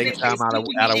right. Taking time out of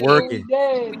working.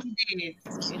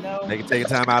 Taking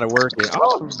time out of working.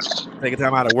 Taking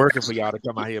time out of working for y'all to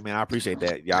come out here, man. I appreciate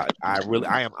that. Y'all,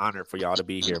 I am honored for y'all to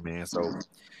be here, man. So,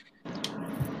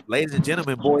 ladies and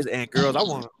gentlemen, boys and girls, I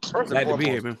want to be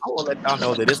here, man. I want to let y'all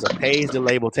know that it's a page the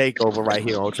label takeover right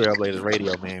here on TrailBalzerz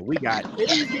Radio, man. We got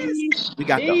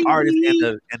the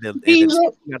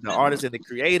artists and the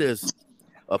creators.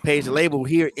 A page label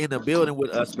here in the building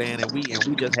with us, man, and we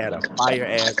just had a fire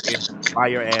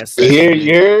ass.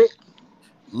 Here.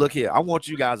 Look here, I want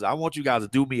you guys to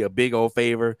do me a big old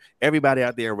favor. Everybody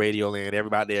out there in radio land,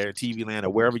 everybody there in TV land, or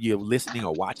wherever you're listening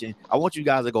or watching, I want you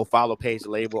guys to go follow Page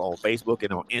Label on Facebook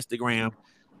and on Instagram.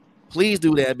 Please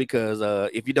do that, because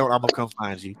if you don't, I'm gonna come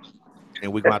find you,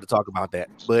 and we're gonna have to talk about that.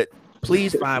 But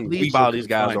please follow these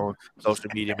guys on social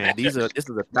media, man. This is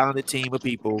a talented team of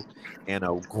people and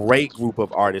a great group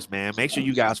of artists, man. Make sure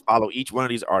you guys follow each one of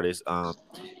these artists.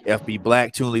 FB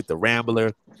Black, Toonleaf the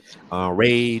Rambler,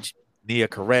 Rage, Nia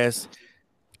Caress,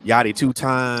 Yachty 2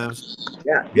 Times,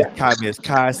 Miss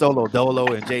Kai, Solo Dolo,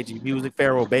 and JG Music,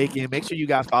 Pharaoh Bacon. Make sure you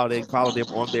guys follow them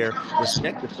on their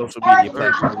respective social media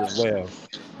platforms as well.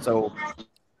 So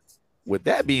with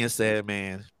that being said,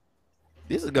 man,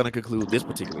 this is going to conclude this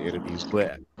particular interview.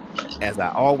 But as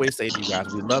I always say to you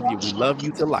guys, we love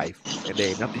you to life, and there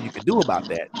ain't nothing you can do about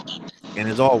that. And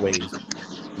as always,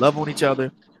 love on each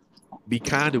other, be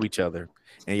kind to each other,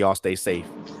 and y'all stay safe.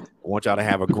 I want y'all to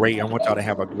have a great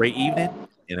evening,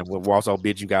 and we'll also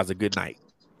bid you guys a good night.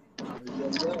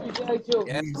 Appreciate you.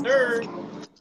 Yes, sir.